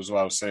Social as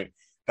well. So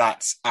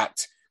that's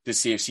 @the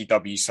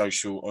CFCW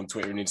Social on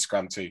Twitter and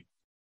Instagram too.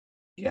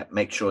 Yeah,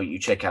 make sure you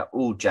check out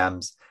all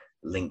Jam's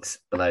links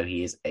below.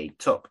 He is a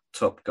top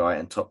guy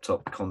and top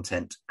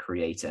content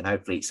creator, and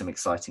hopefully some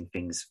exciting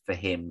things for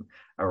him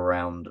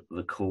around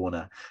the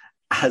corner.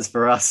 As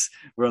for us,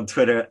 we're on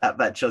Twitter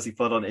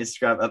 @ThatChelseaPod, on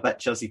Instagram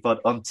 @ThatChelseaPod,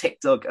 on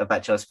TikTok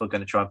 @ThatChelseaPod.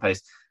 Going to try and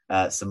post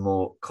some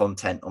more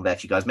content on there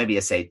for you guys. Maybe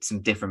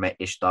some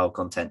different-ish style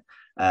content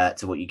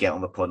to what you get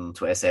on the pod on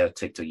Twitter, or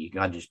TikTok. You can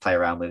kind of just play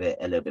around with it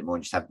a little bit more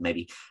and just have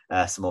maybe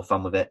some more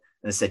fun with it.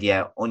 And I said,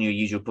 on your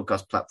usual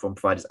podcast platform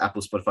providers,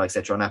 Apple, Spotify,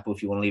 etc. On Apple,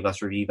 if you want to leave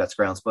us a review, that's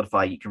great. On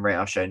Spotify, you can rate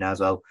our show now as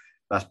well.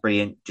 That's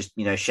brilliant. Just,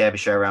 share the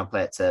show around,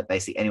 play it to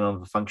basically anyone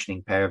with a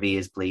functioning pair of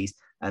ears, please.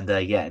 And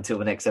until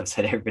the next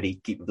episode, everybody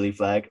keep the blue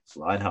flag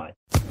flying high.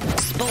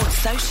 Sports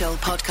Social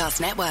Podcast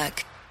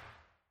Network.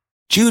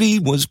 Judy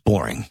was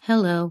boring.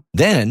 Hello.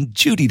 Then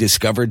Judy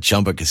discovered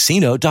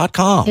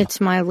ChumbaCasino.com. It's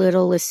my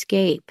little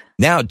escape.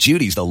 Now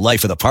Judy's the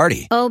life of the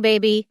party. Oh,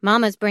 baby,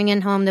 mama's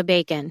bringing home the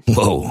bacon.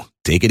 Whoa,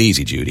 take it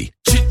easy, Judy.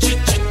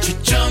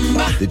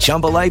 The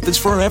Chumba life is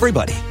for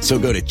everybody. So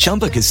go to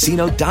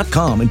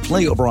ChumbaCasino.com and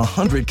play over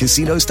 100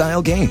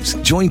 casino-style games.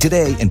 Join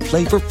today and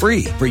play for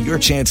free for your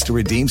chance to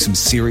redeem some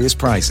serious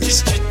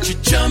prizes.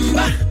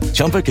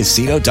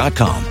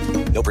 ChumbaCasino.com.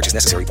 No purchase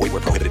necessary. Void where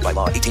prohibited by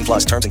law.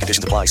 18+ terms and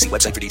conditions apply. See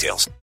website for details.